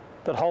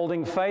 that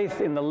holding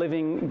faith in the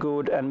living,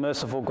 good and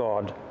merciful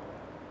God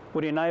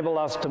would enable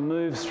us to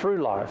move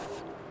through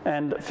life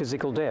and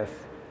physical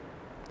death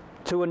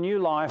to a new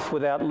life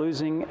without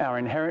losing our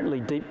inherently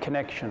deep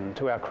connection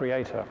to our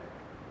Creator.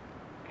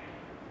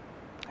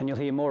 And you'll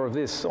hear more of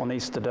this on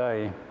Easter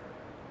Day.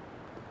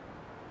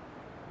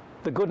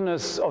 The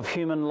goodness of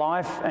human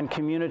life and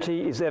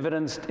community is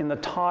evidenced in the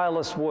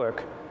tireless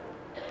work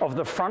of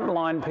the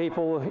frontline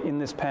people in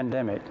this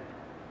pandemic,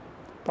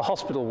 the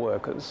hospital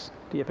workers,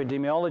 the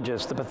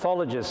epidemiologists, the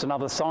pathologists and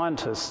other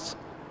scientists,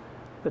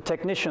 the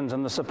technicians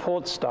and the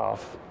support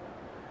staff,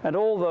 and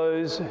all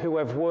those who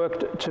have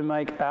worked to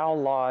make our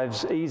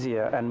lives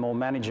easier and more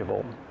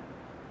manageable.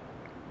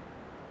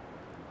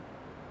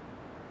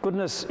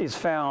 Goodness is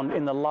found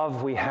in the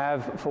love we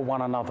have for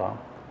one another,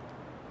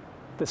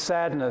 the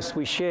sadness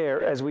we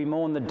share as we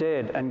mourn the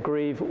dead and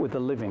grieve with the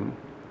living,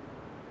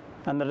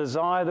 and the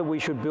desire that we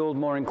should build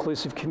more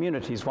inclusive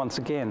communities once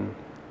again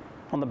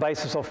on the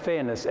basis of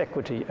fairness,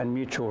 equity, and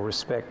mutual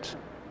respect.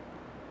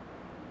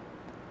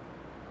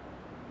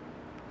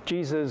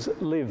 Jesus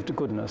lived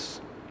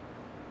goodness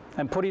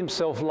and put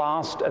himself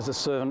last as a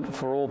servant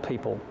for all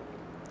people.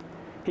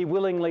 He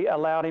willingly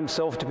allowed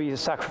himself to be a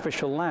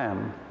sacrificial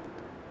lamb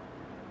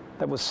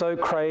that was so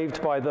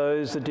craved by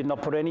those that did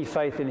not put any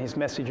faith in his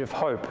message of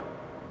hope,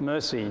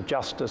 mercy,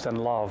 justice,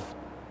 and love.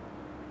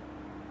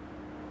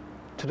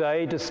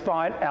 Today,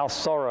 despite our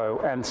sorrow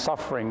and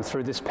suffering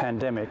through this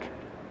pandemic,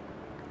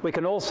 we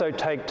can also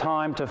take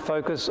time to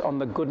focus on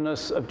the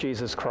goodness of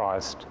Jesus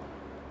Christ,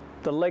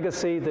 the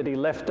legacy that he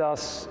left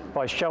us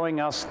by showing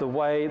us the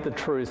way, the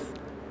truth,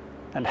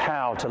 and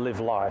how to live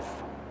life.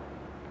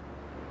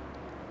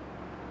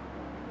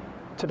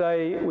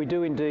 Today, we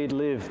do indeed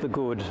live the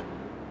good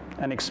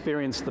and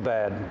experience the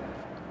bad.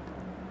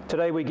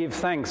 Today we give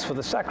thanks for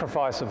the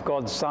sacrifice of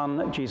God's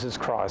Son, Jesus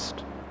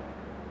Christ,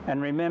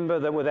 and remember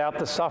that without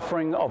the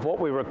suffering of what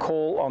we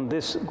recall on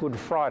this Good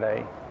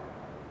Friday,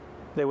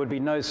 there would be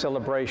no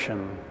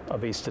celebration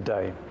of Easter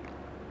Day.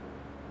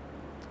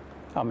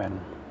 Amen.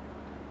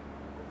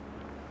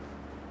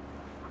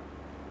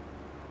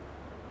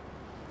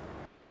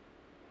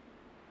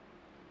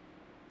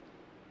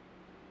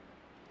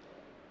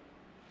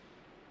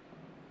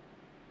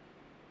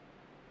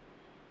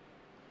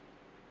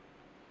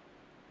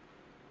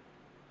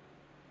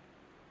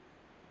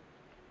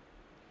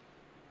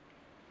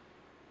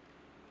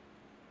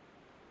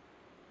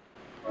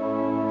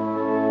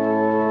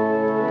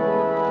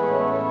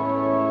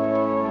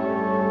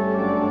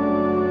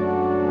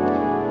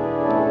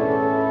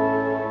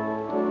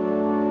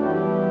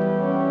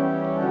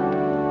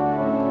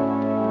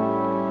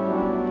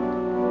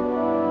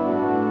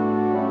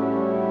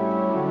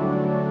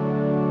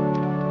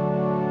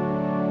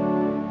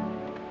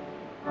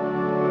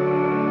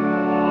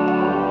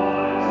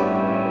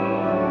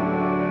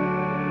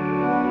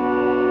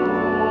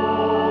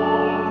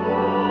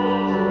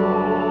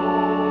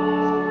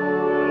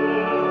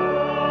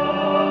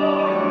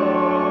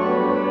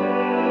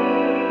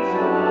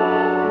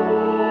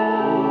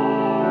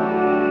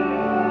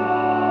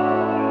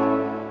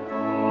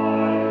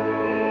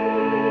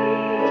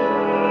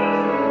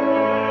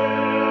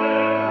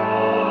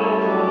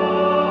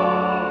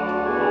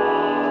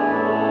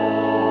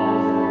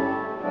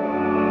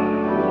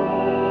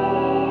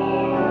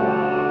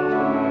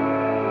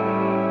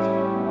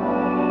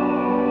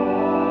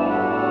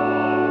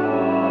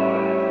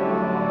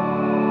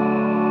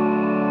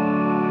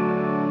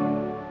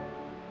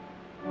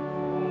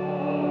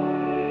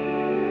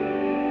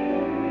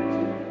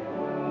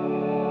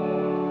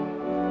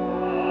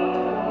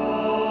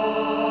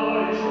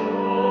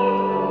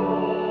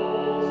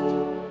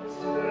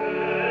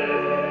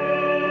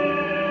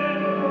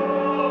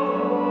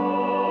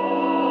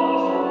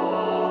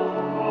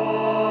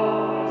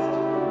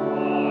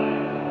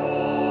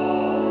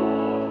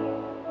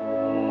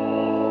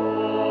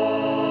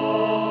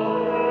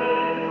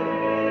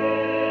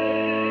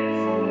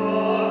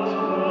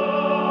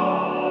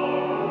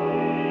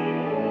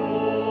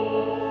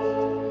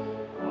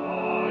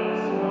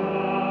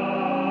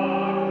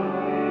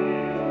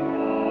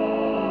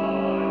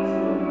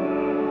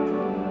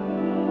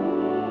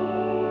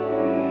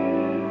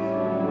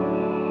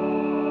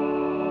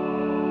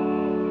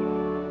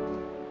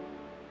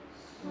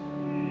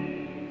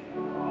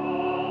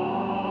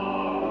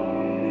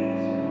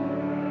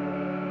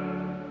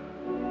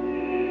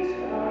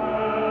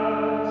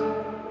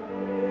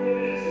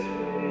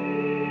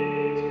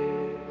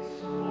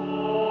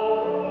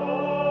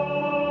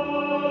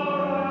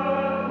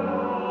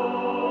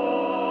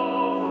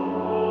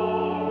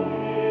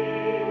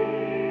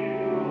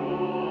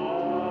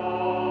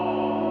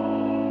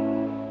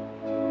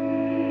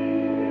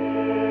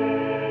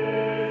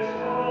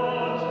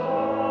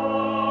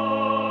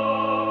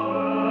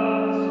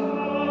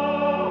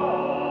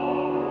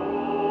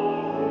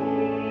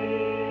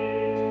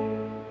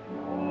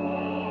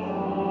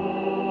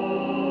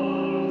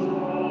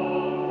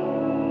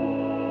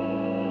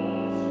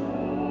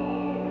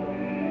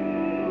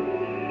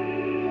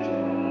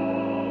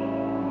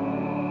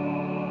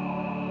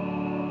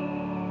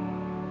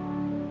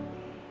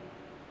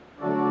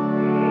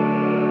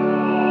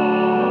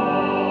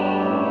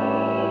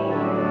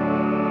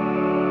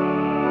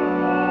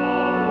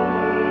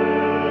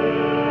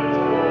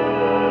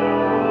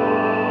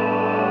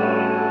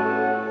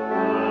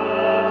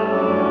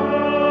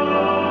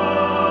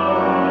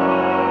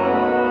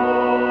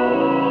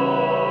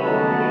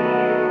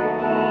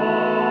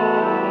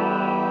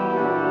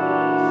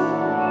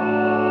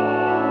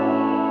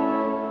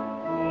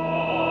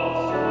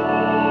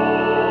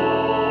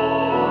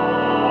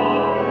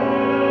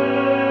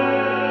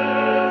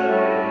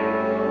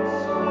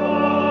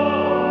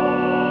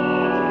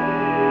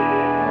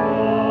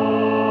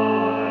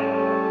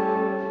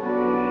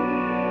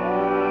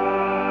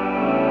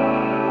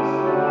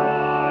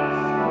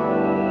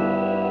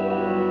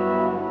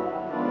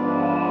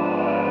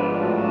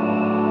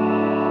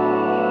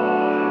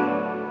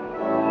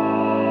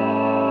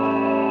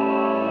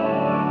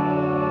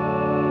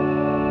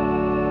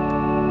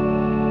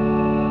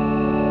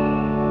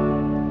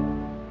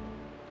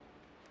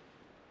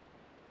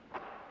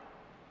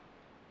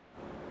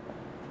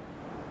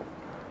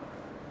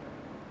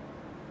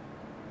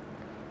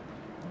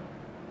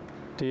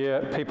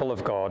 Dear people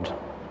of God,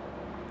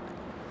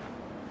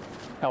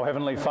 our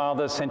Heavenly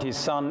Father sent his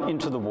Son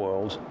into the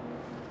world,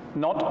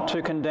 not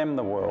to condemn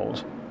the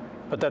world,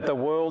 but that the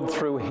world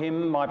through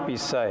him might be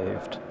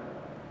saved,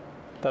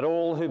 that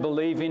all who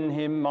believe in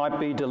him might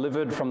be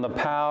delivered from the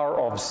power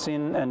of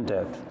sin and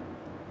death,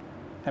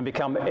 and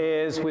become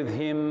heirs with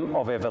him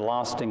of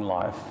everlasting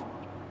life.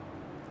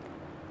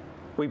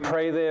 We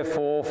pray,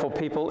 therefore, for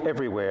people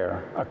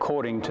everywhere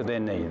according to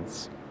their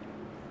needs.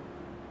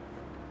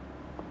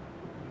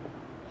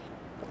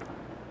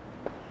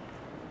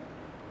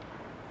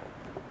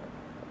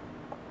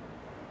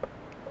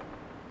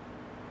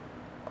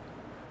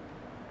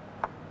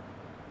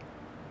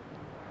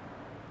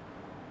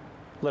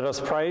 Let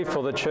us pray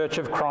for the Church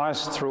of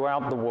Christ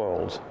throughout the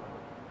world,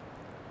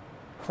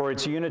 for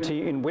its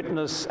unity in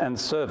witness and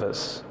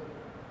service,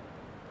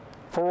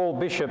 for all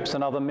bishops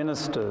and other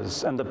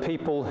ministers and the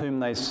people whom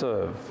they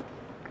serve,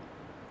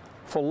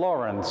 for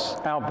Lawrence,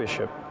 our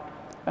bishop,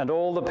 and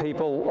all the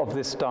people of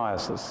this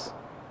diocese,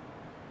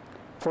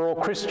 for all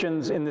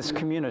Christians in this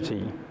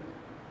community,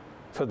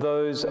 for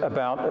those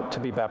about to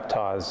be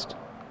baptized,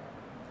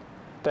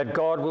 that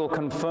God will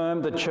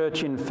confirm the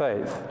Church in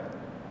faith,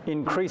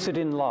 increase it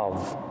in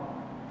love,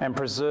 and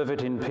preserve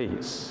it in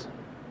peace.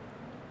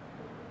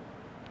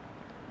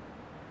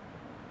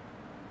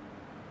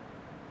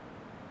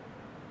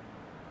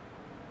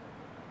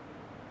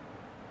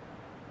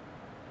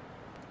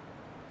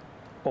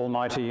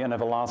 Almighty and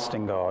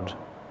everlasting God,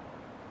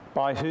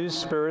 by whose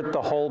Spirit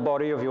the whole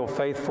body of your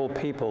faithful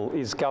people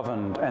is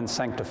governed and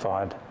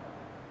sanctified,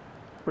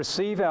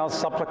 receive our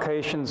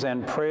supplications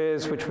and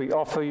prayers which we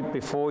offer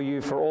before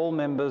you for all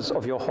members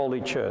of your holy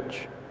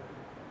Church,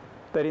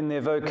 that in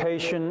their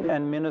vocation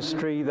and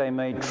ministry they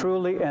may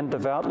truly and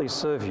devoutly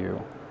serve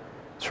you,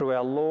 through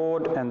our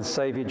Lord and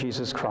Saviour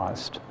Jesus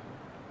Christ.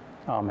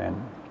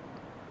 Amen.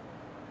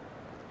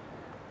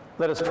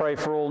 Let us pray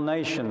for all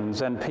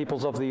nations and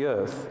peoples of the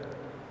earth,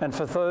 and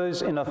for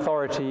those in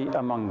authority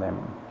among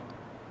them.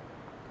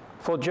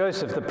 For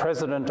Joseph, the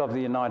President of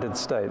the United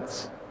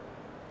States,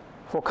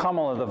 for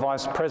Kamala, the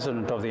Vice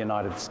President of the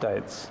United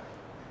States,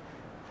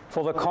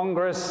 for the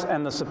Congress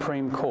and the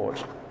Supreme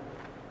Court,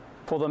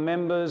 for the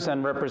members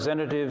and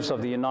representatives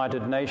of the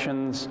United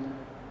Nations,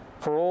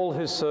 for all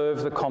who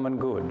serve the common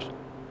good,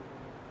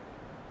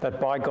 that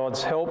by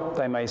God's help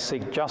they may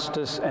seek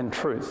justice and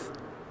truth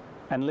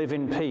and live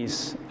in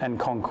peace and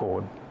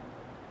concord.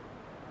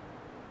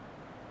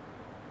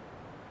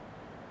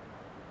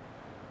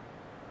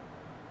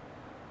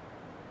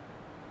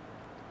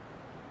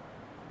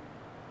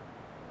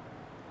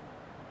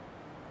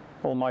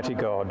 Almighty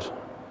God,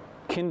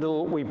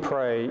 kindle, we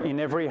pray, in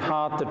every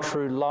heart the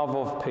true love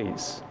of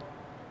peace,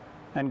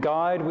 and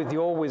guide with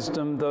your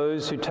wisdom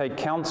those who take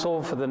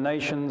counsel for the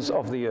nations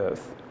of the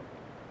earth,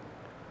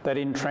 that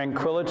in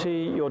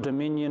tranquility your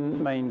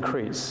dominion may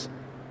increase,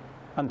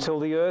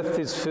 until the earth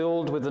is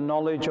filled with the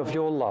knowledge of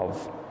your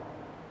love,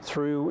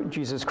 through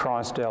Jesus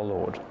Christ our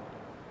Lord.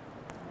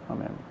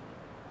 Amen.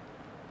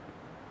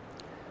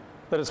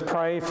 Let us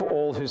pray for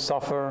all who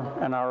suffer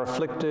and are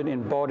afflicted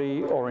in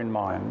body or in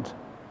mind,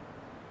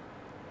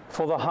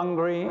 for the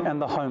hungry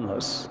and the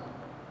homeless,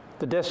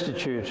 the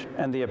destitute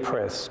and the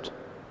oppressed,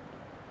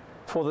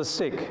 for the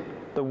sick,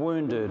 the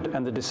wounded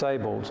and the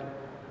disabled,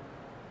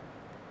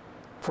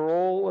 for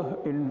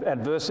all in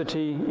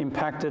adversity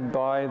impacted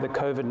by the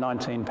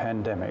COVID-19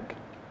 pandemic,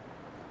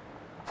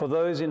 for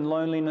those in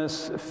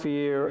loneliness,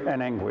 fear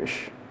and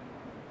anguish,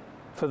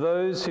 for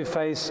those who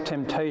face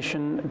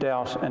temptation,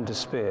 doubt and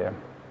despair,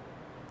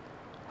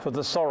 for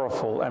the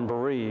sorrowful and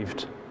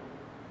bereaved,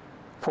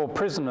 for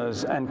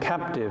prisoners and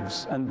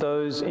captives and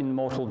those in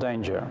mortal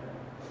danger,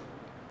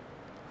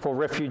 for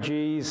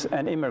refugees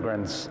and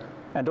immigrants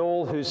and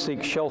all who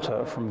seek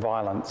shelter from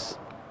violence,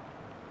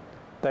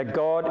 that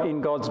God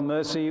in God's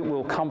mercy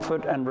will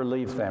comfort and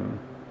relieve them,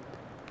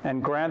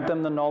 and grant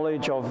them the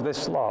knowledge of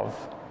this love,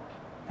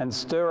 and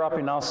stir up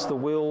in us the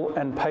will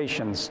and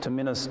patience to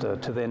minister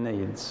to their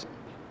needs.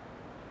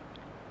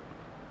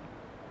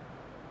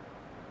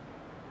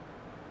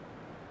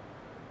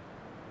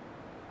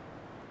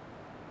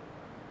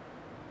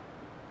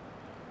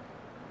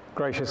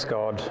 Gracious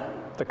God,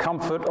 the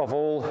comfort of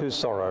all who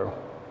sorrow,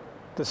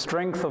 the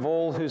strength of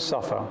all who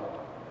suffer,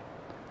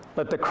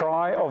 let the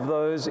cry of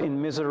those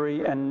in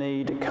misery and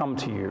need come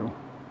to you,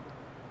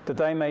 that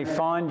they may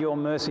find your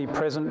mercy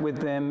present with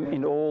them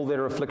in all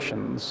their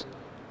afflictions.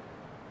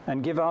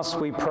 And give us,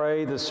 we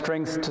pray, the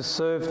strength to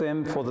serve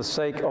them for the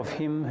sake of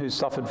him who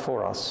suffered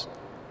for us,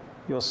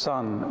 your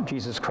Son,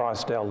 Jesus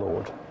Christ our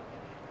Lord.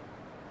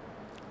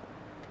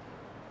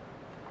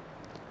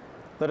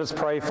 Let us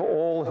pray for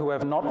all who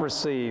have not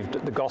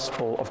received the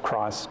gospel of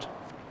Christ,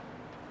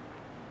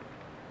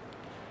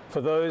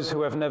 for those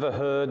who have never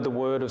heard the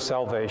word of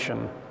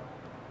salvation,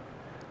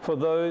 for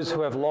those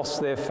who have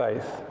lost their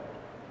faith,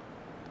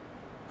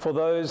 for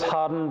those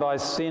hardened by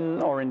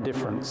sin or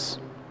indifference,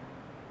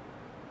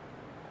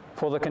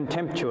 for the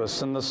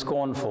contemptuous and the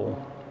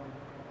scornful,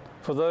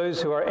 for those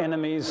who are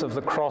enemies of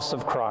the cross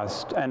of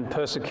Christ and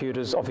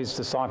persecutors of his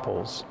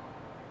disciples,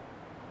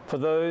 for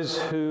those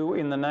who,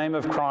 in the name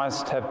of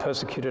Christ, have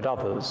persecuted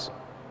others,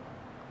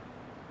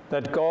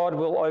 that God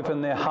will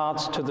open their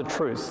hearts to the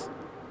truth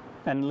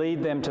and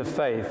lead them to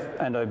faith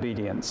and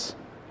obedience.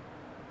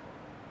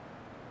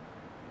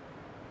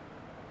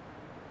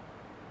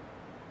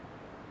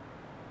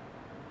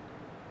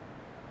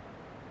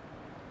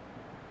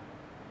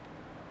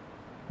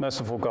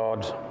 Merciful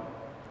God,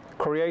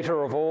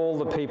 creator of all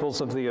the peoples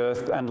of the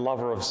earth and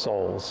lover of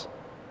souls,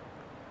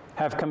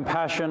 have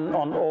compassion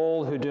on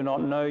all who do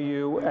not know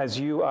you as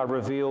you are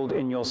revealed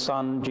in your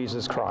Son,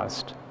 Jesus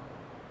Christ.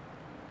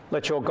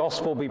 Let your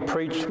gospel be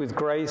preached with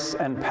grace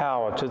and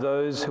power to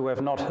those who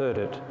have not heard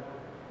it.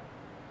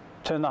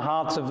 Turn the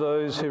hearts of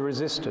those who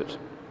resist it,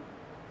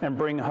 and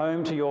bring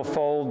home to your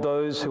fold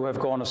those who have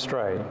gone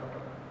astray,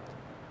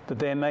 that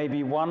there may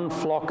be one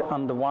flock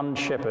under one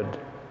shepherd,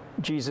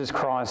 Jesus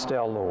Christ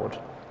our Lord.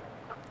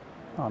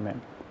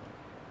 Amen.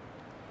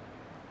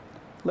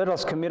 Let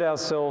us commit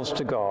ourselves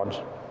to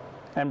God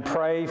and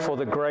pray for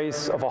the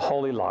grace of a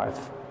holy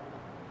life,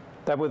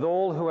 that with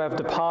all who have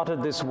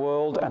departed this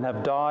world and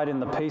have died in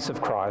the peace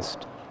of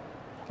Christ,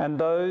 and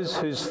those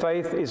whose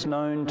faith is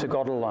known to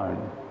God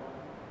alone,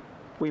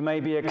 we may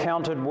be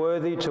accounted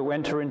worthy to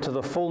enter into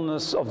the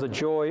fullness of the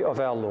joy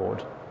of our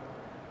Lord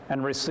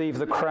and receive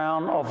the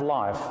crown of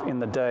life in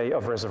the day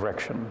of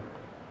resurrection.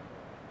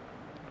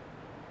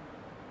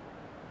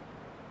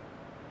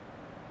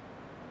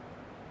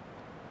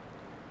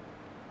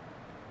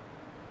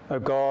 O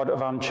God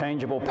of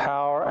unchangeable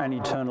power and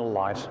eternal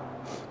light,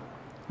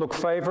 look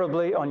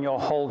favourably on your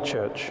whole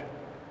church,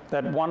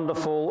 that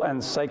wonderful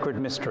and sacred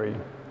mystery.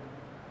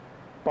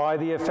 By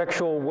the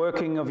effectual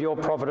working of your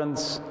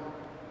providence,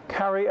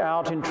 carry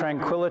out in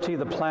tranquility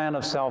the plan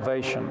of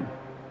salvation.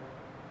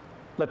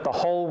 Let the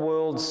whole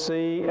world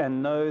see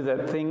and know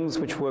that things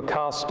which were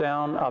cast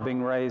down are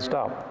being raised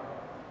up,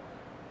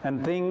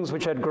 and things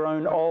which had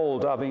grown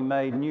old are being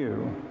made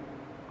new,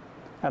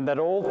 and that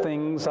all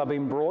things are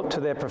being brought to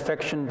their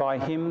perfection by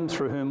him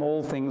through whom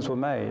all things were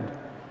made,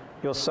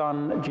 your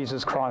Son,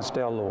 Jesus Christ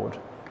our Lord,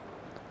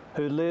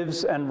 who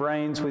lives and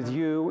reigns with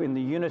you in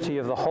the unity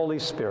of the Holy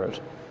Spirit,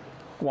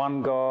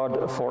 one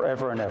God,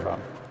 forever and ever.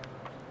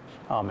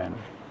 Amen.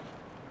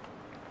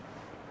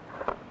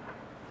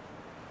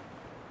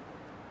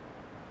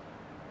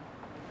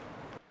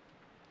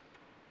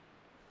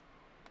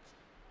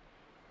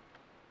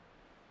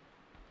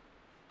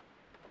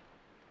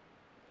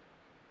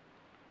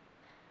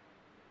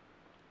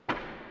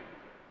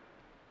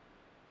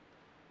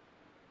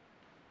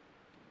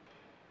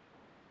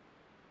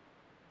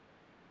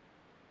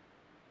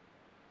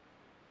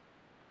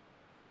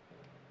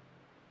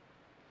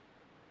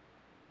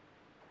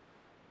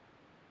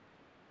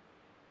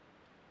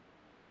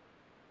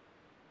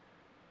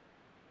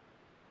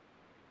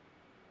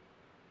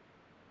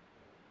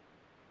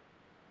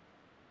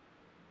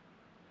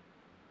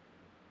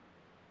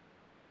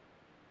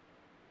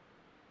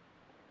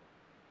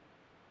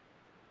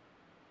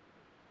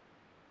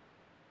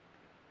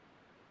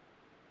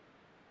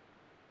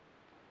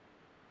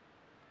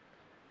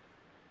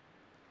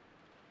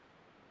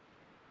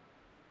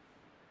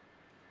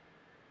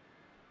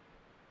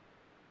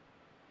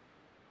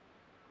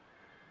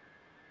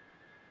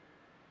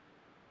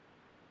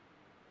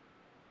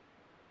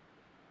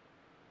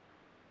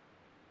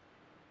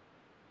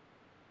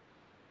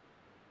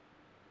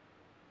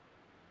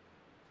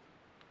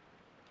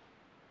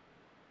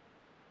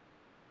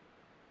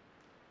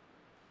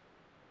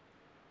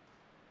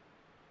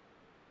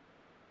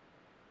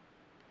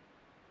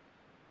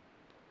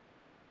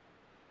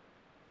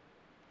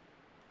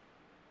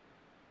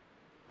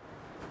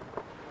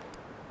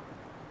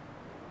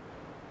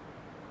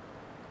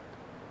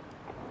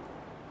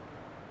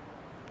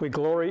 We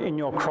glory in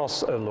your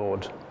cross, O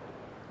Lord,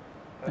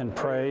 and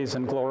praise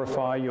and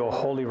glorify your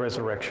holy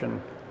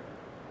resurrection.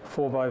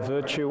 For by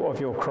virtue of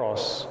your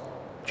cross,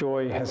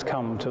 joy has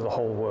come to the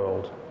whole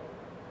world.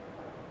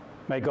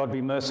 May God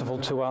be merciful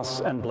to us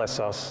and bless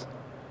us.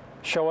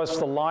 Show us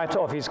the light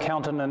of his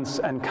countenance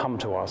and come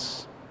to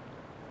us.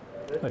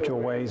 Let your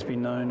ways be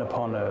known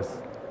upon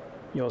earth,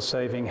 your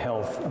saving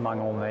health among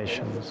all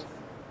nations.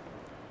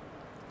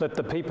 Let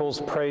the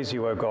peoples praise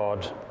you, O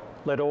God.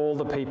 Let all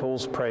the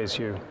peoples praise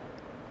you.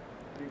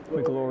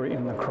 We glory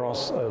in the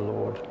cross, O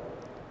Lord,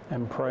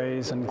 and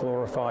praise and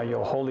glorify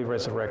your holy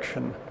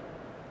resurrection.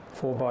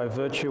 For by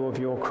virtue of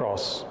your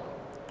cross,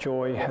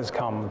 joy has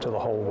come to the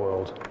whole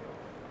world.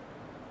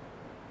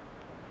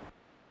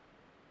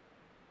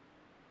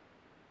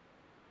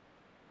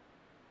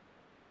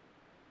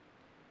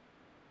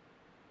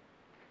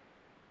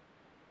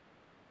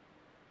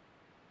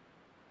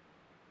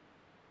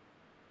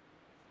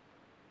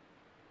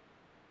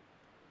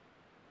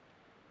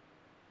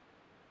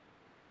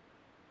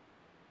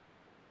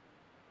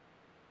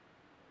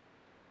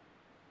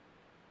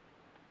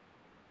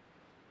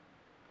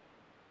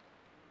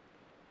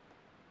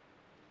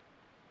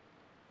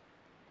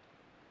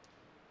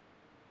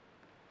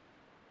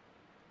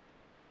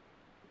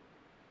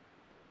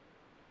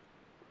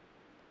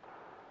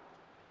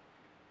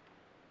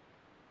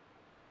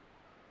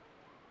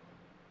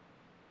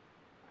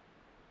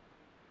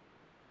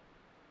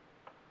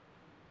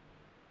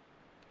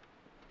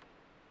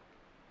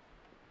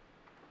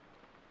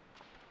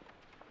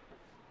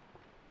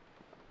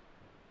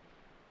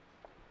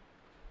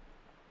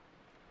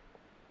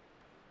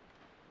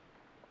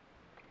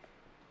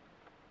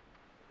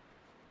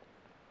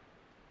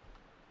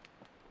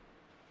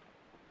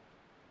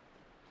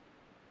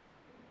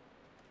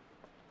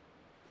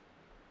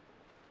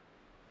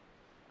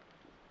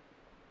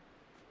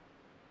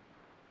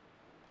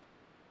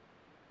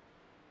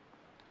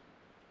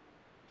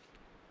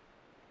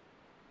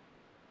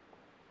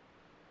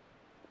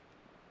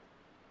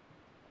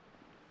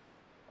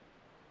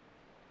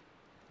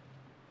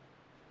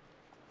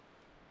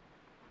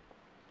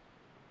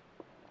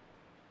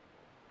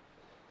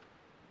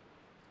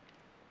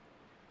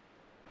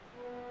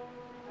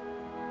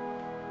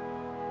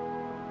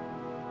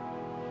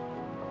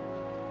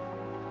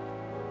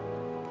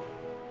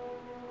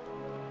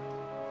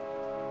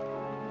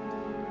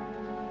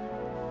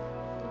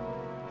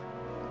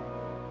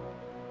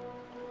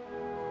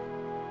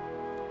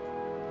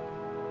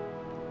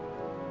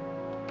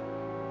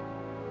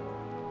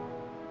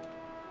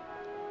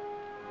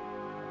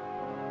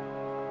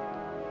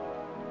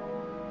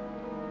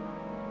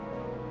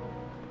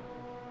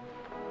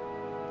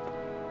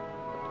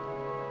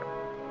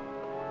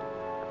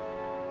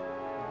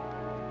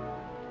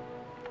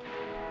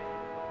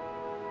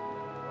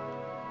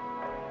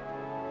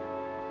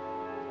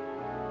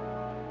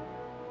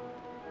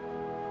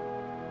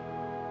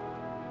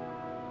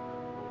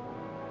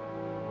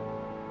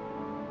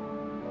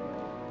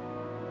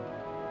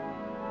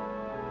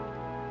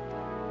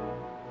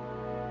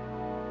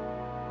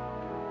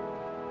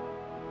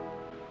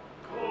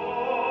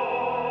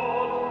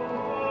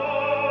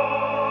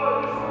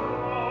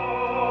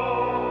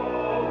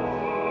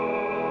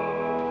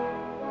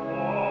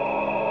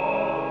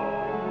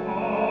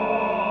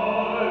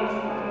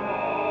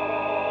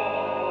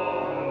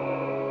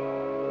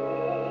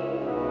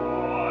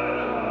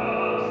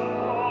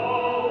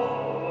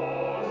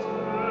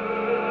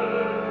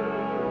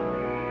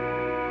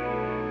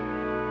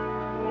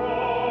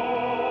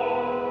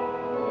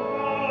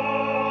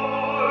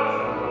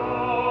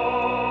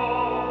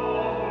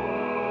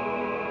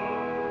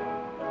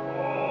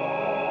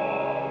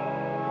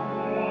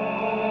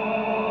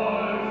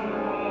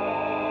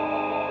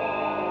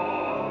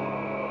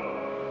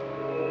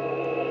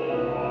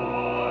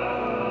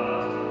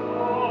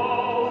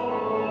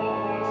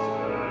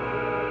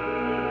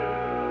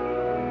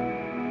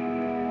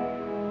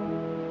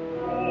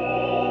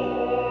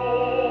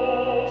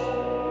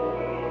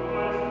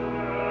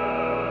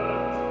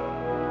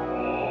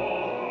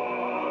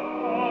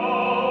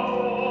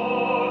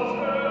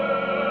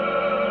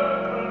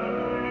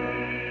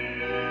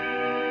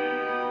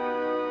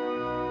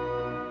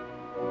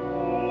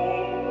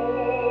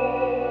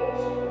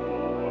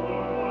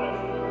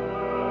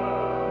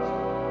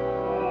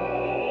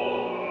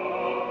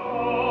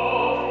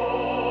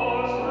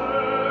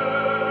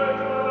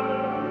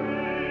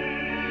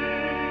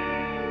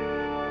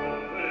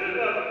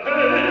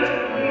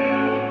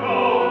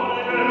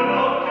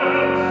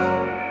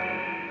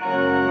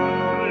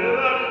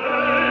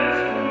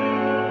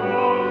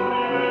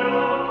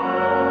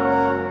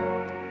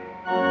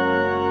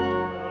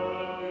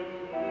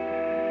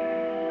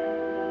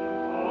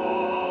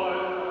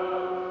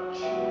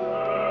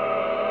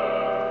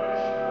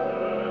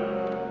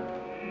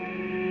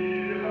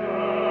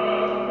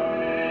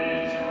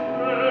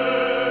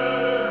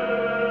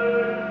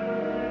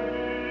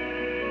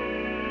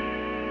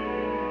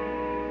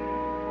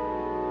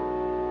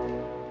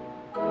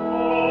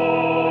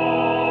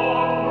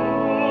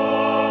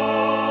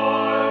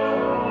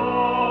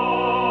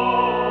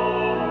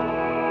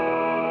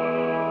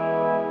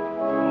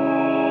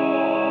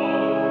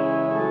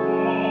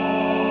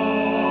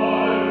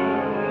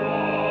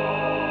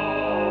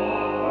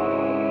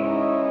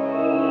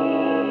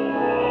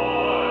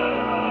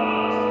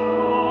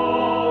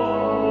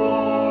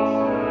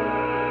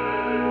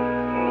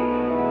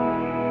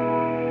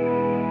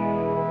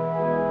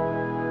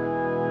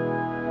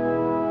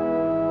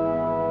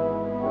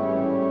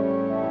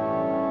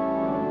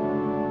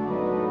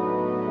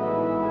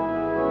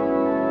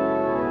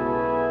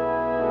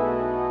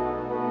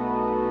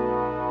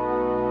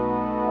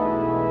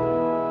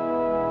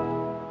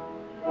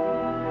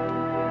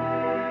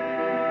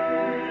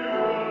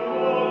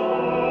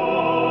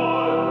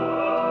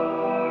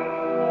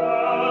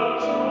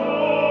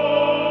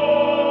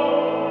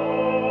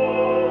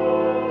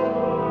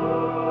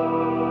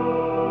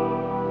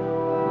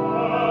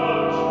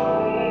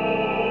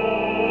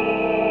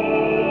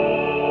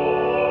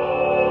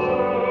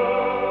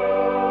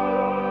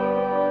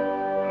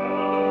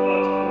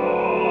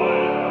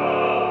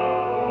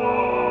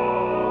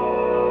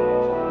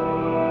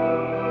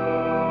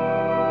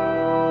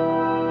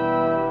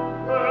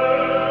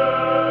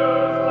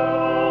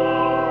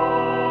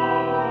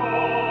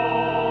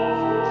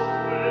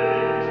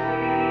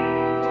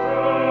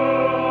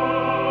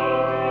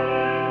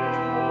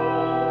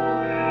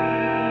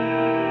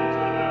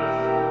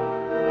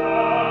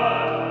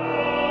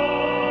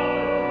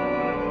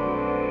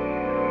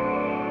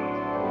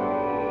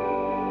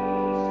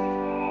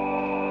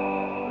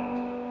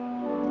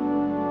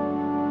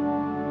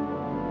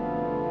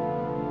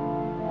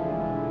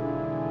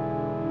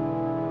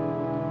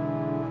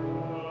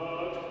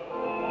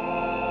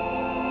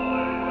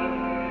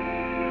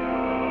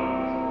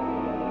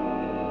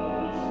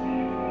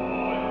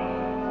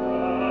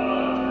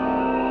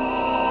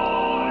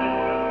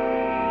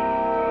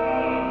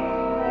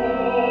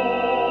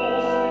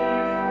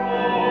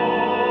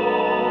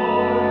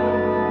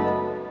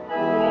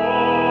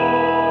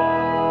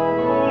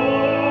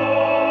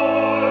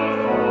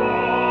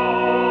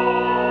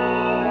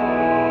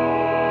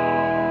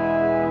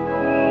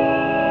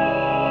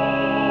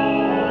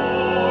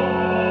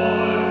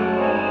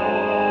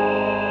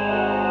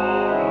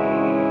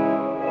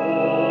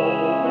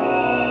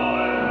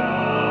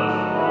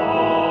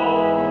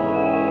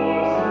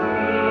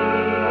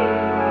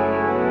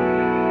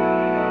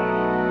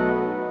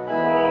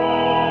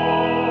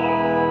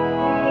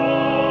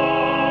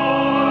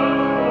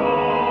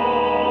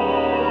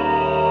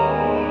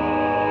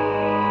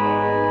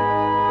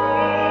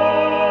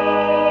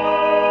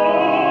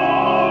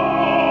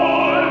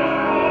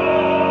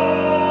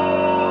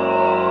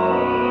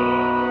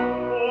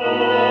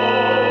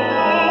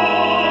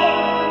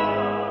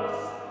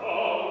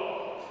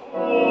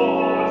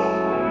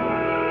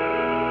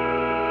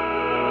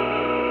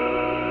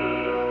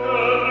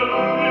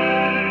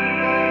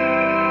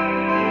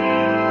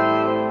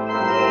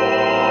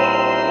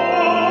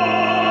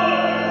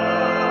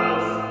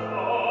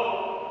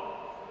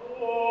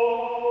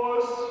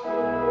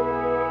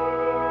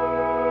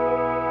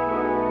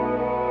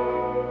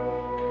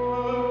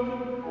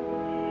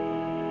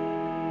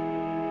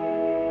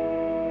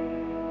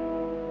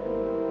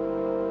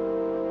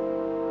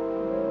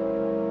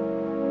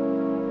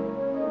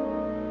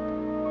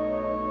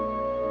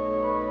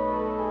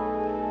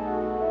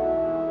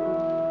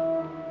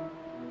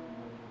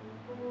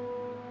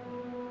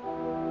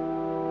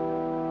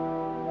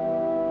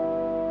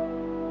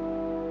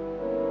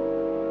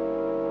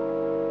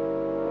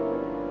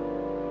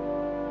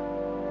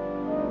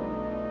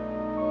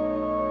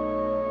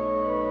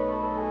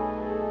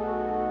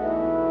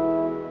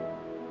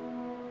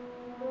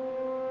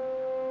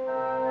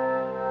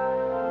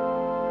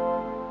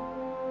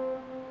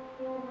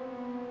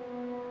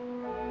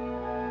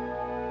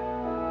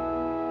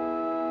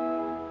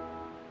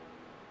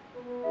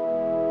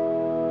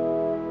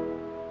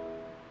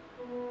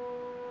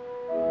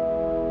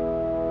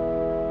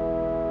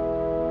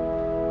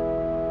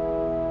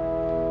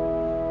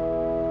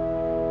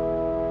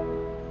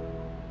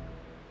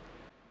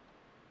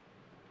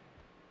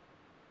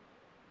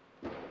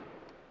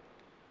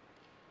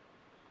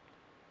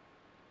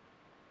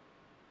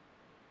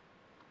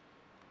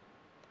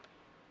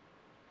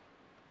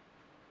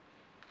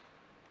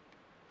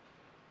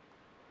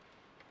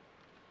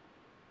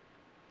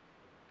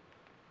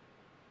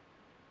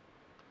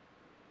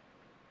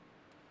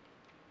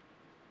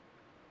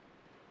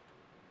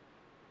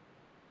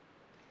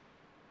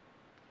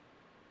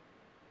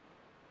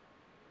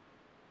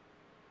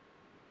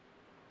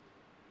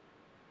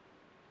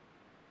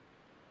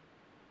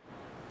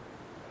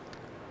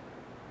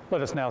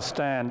 Let us now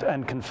stand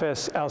and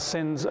confess our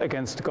sins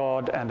against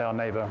God and our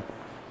neighbour.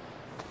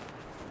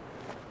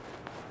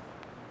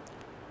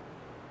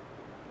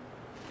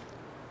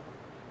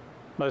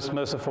 Most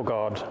merciful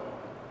God,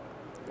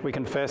 we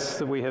confess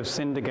that we have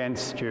sinned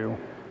against you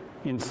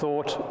in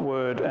thought,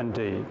 word and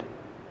deed,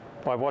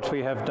 by what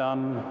we have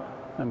done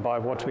and by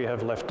what we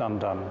have left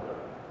undone.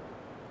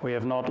 We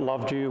have not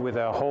loved you with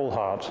our whole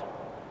heart.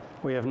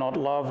 We have not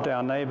loved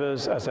our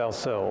neighbours as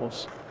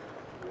ourselves.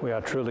 We are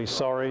truly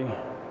sorry,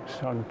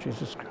 Son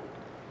Jesus,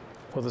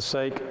 for the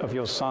sake of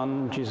your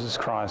Son, Jesus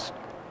Christ.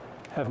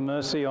 Have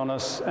mercy on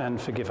us and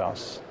forgive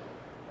us,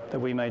 that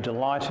we may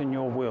delight in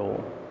your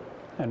will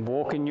and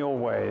walk in your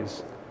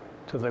ways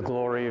to the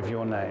glory of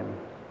your name.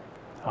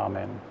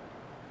 Amen.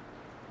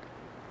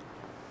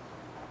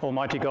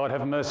 Almighty God,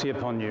 have mercy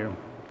upon you,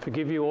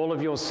 forgive you all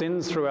of your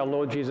sins through our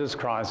Lord Jesus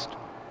Christ,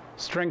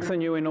 strengthen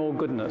you in all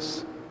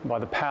goodness, and by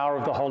the power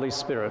of the Holy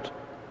Spirit,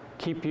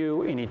 keep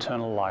you in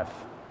eternal life.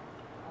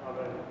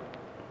 Amen.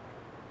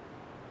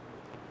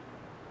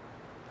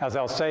 As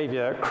our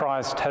Saviour,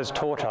 Christ, has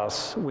taught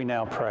us, we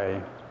now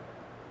pray.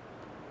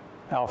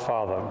 Our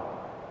Father,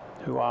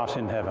 who art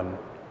in heaven,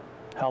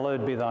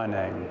 hallowed be thy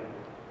name.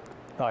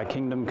 Thy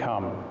kingdom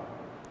come,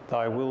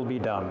 thy will be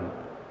done,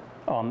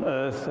 on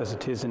earth as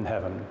it is in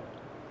heaven.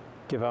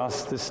 Give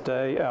us this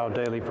day our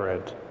daily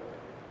bread,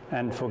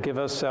 and forgive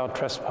us our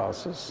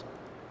trespasses,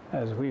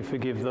 as we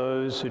forgive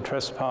those who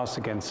trespass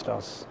against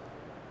us.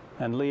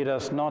 And lead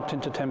us not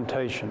into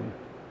temptation,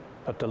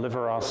 but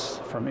deliver us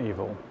from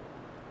evil.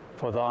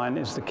 For thine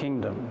is the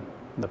kingdom,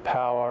 the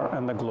power,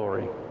 and the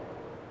glory,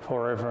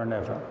 forever and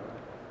ever.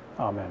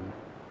 Amen.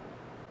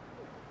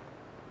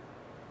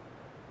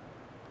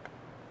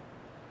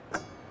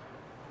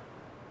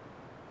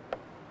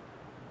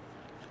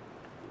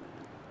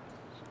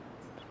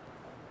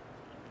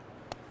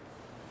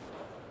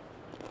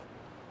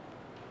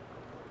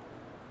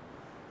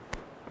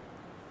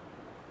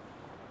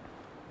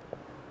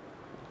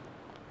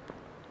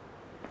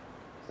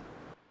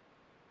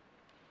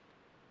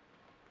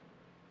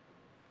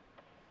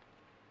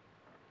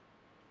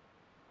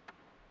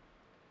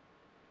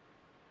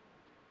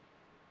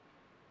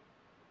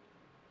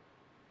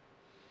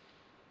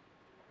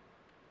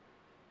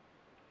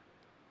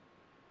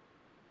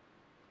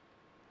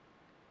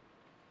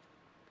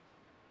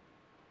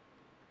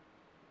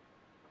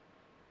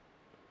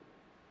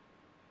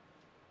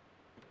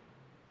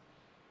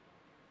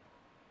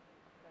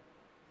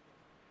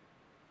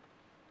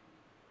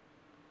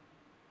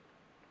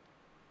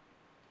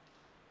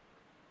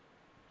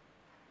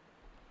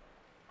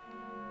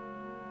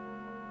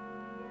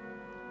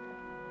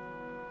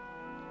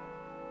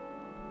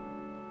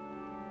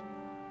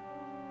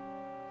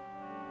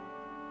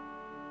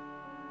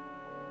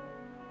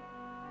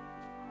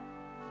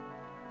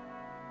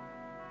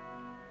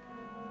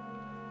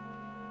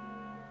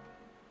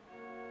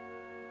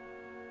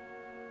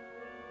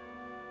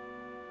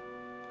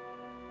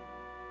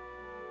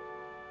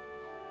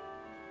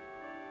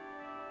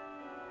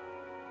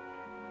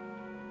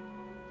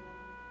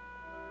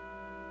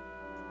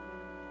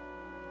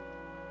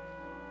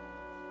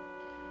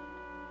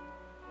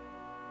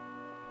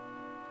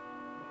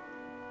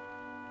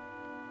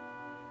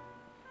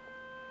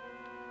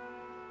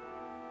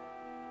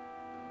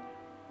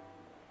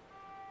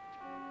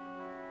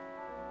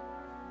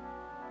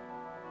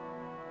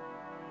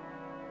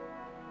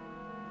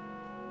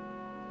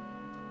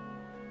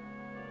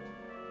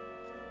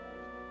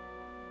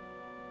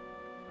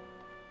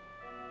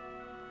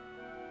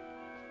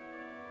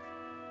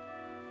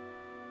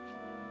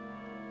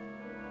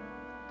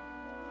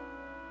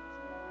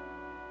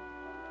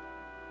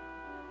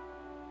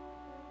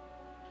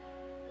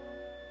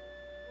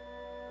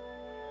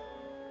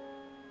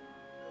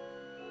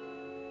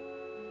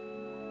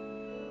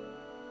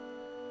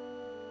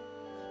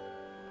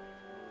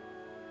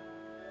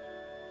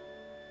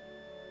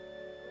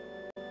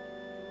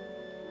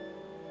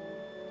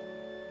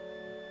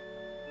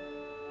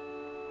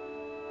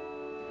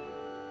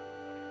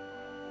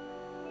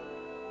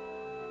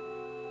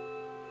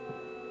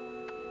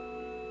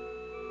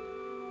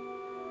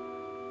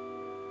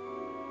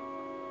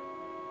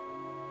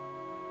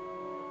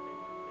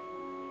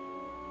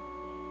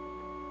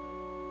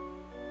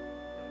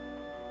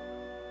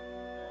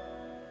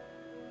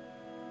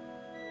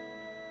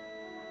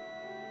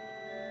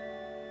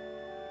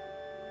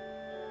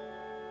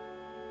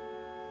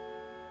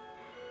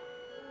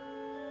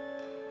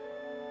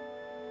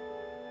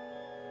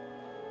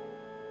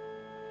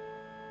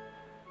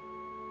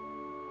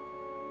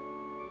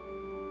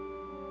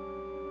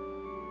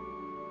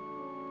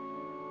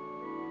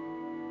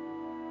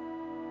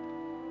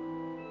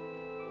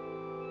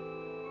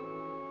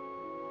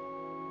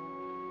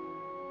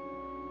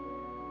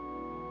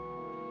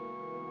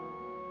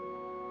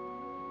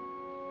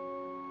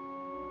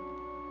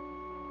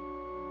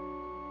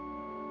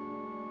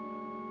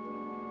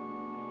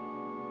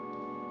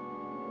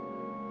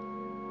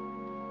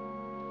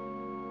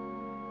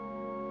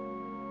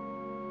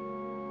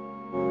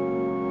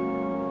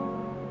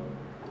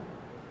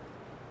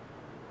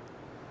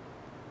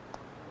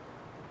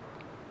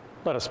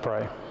 Let us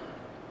pray.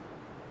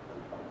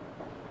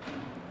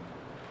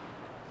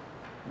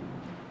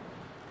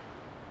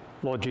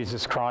 Lord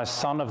Jesus Christ,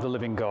 Son of the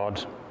living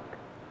God,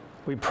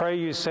 we pray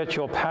you set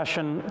your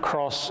passion,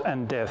 cross,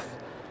 and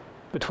death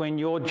between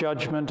your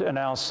judgment and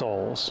our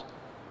souls,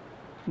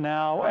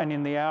 now and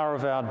in the hour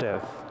of our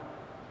death.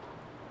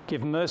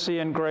 Give mercy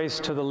and grace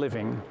to the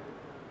living,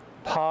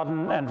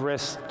 pardon and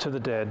rest to the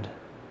dead.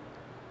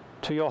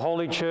 To your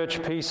holy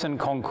church, peace and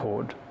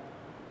concord,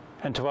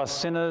 and to us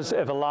sinners,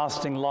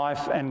 everlasting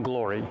life and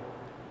glory.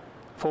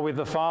 For with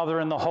the Father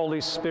and the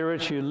Holy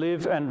Spirit you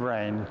live and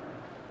reign,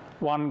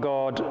 one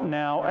God,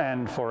 now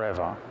and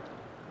forever.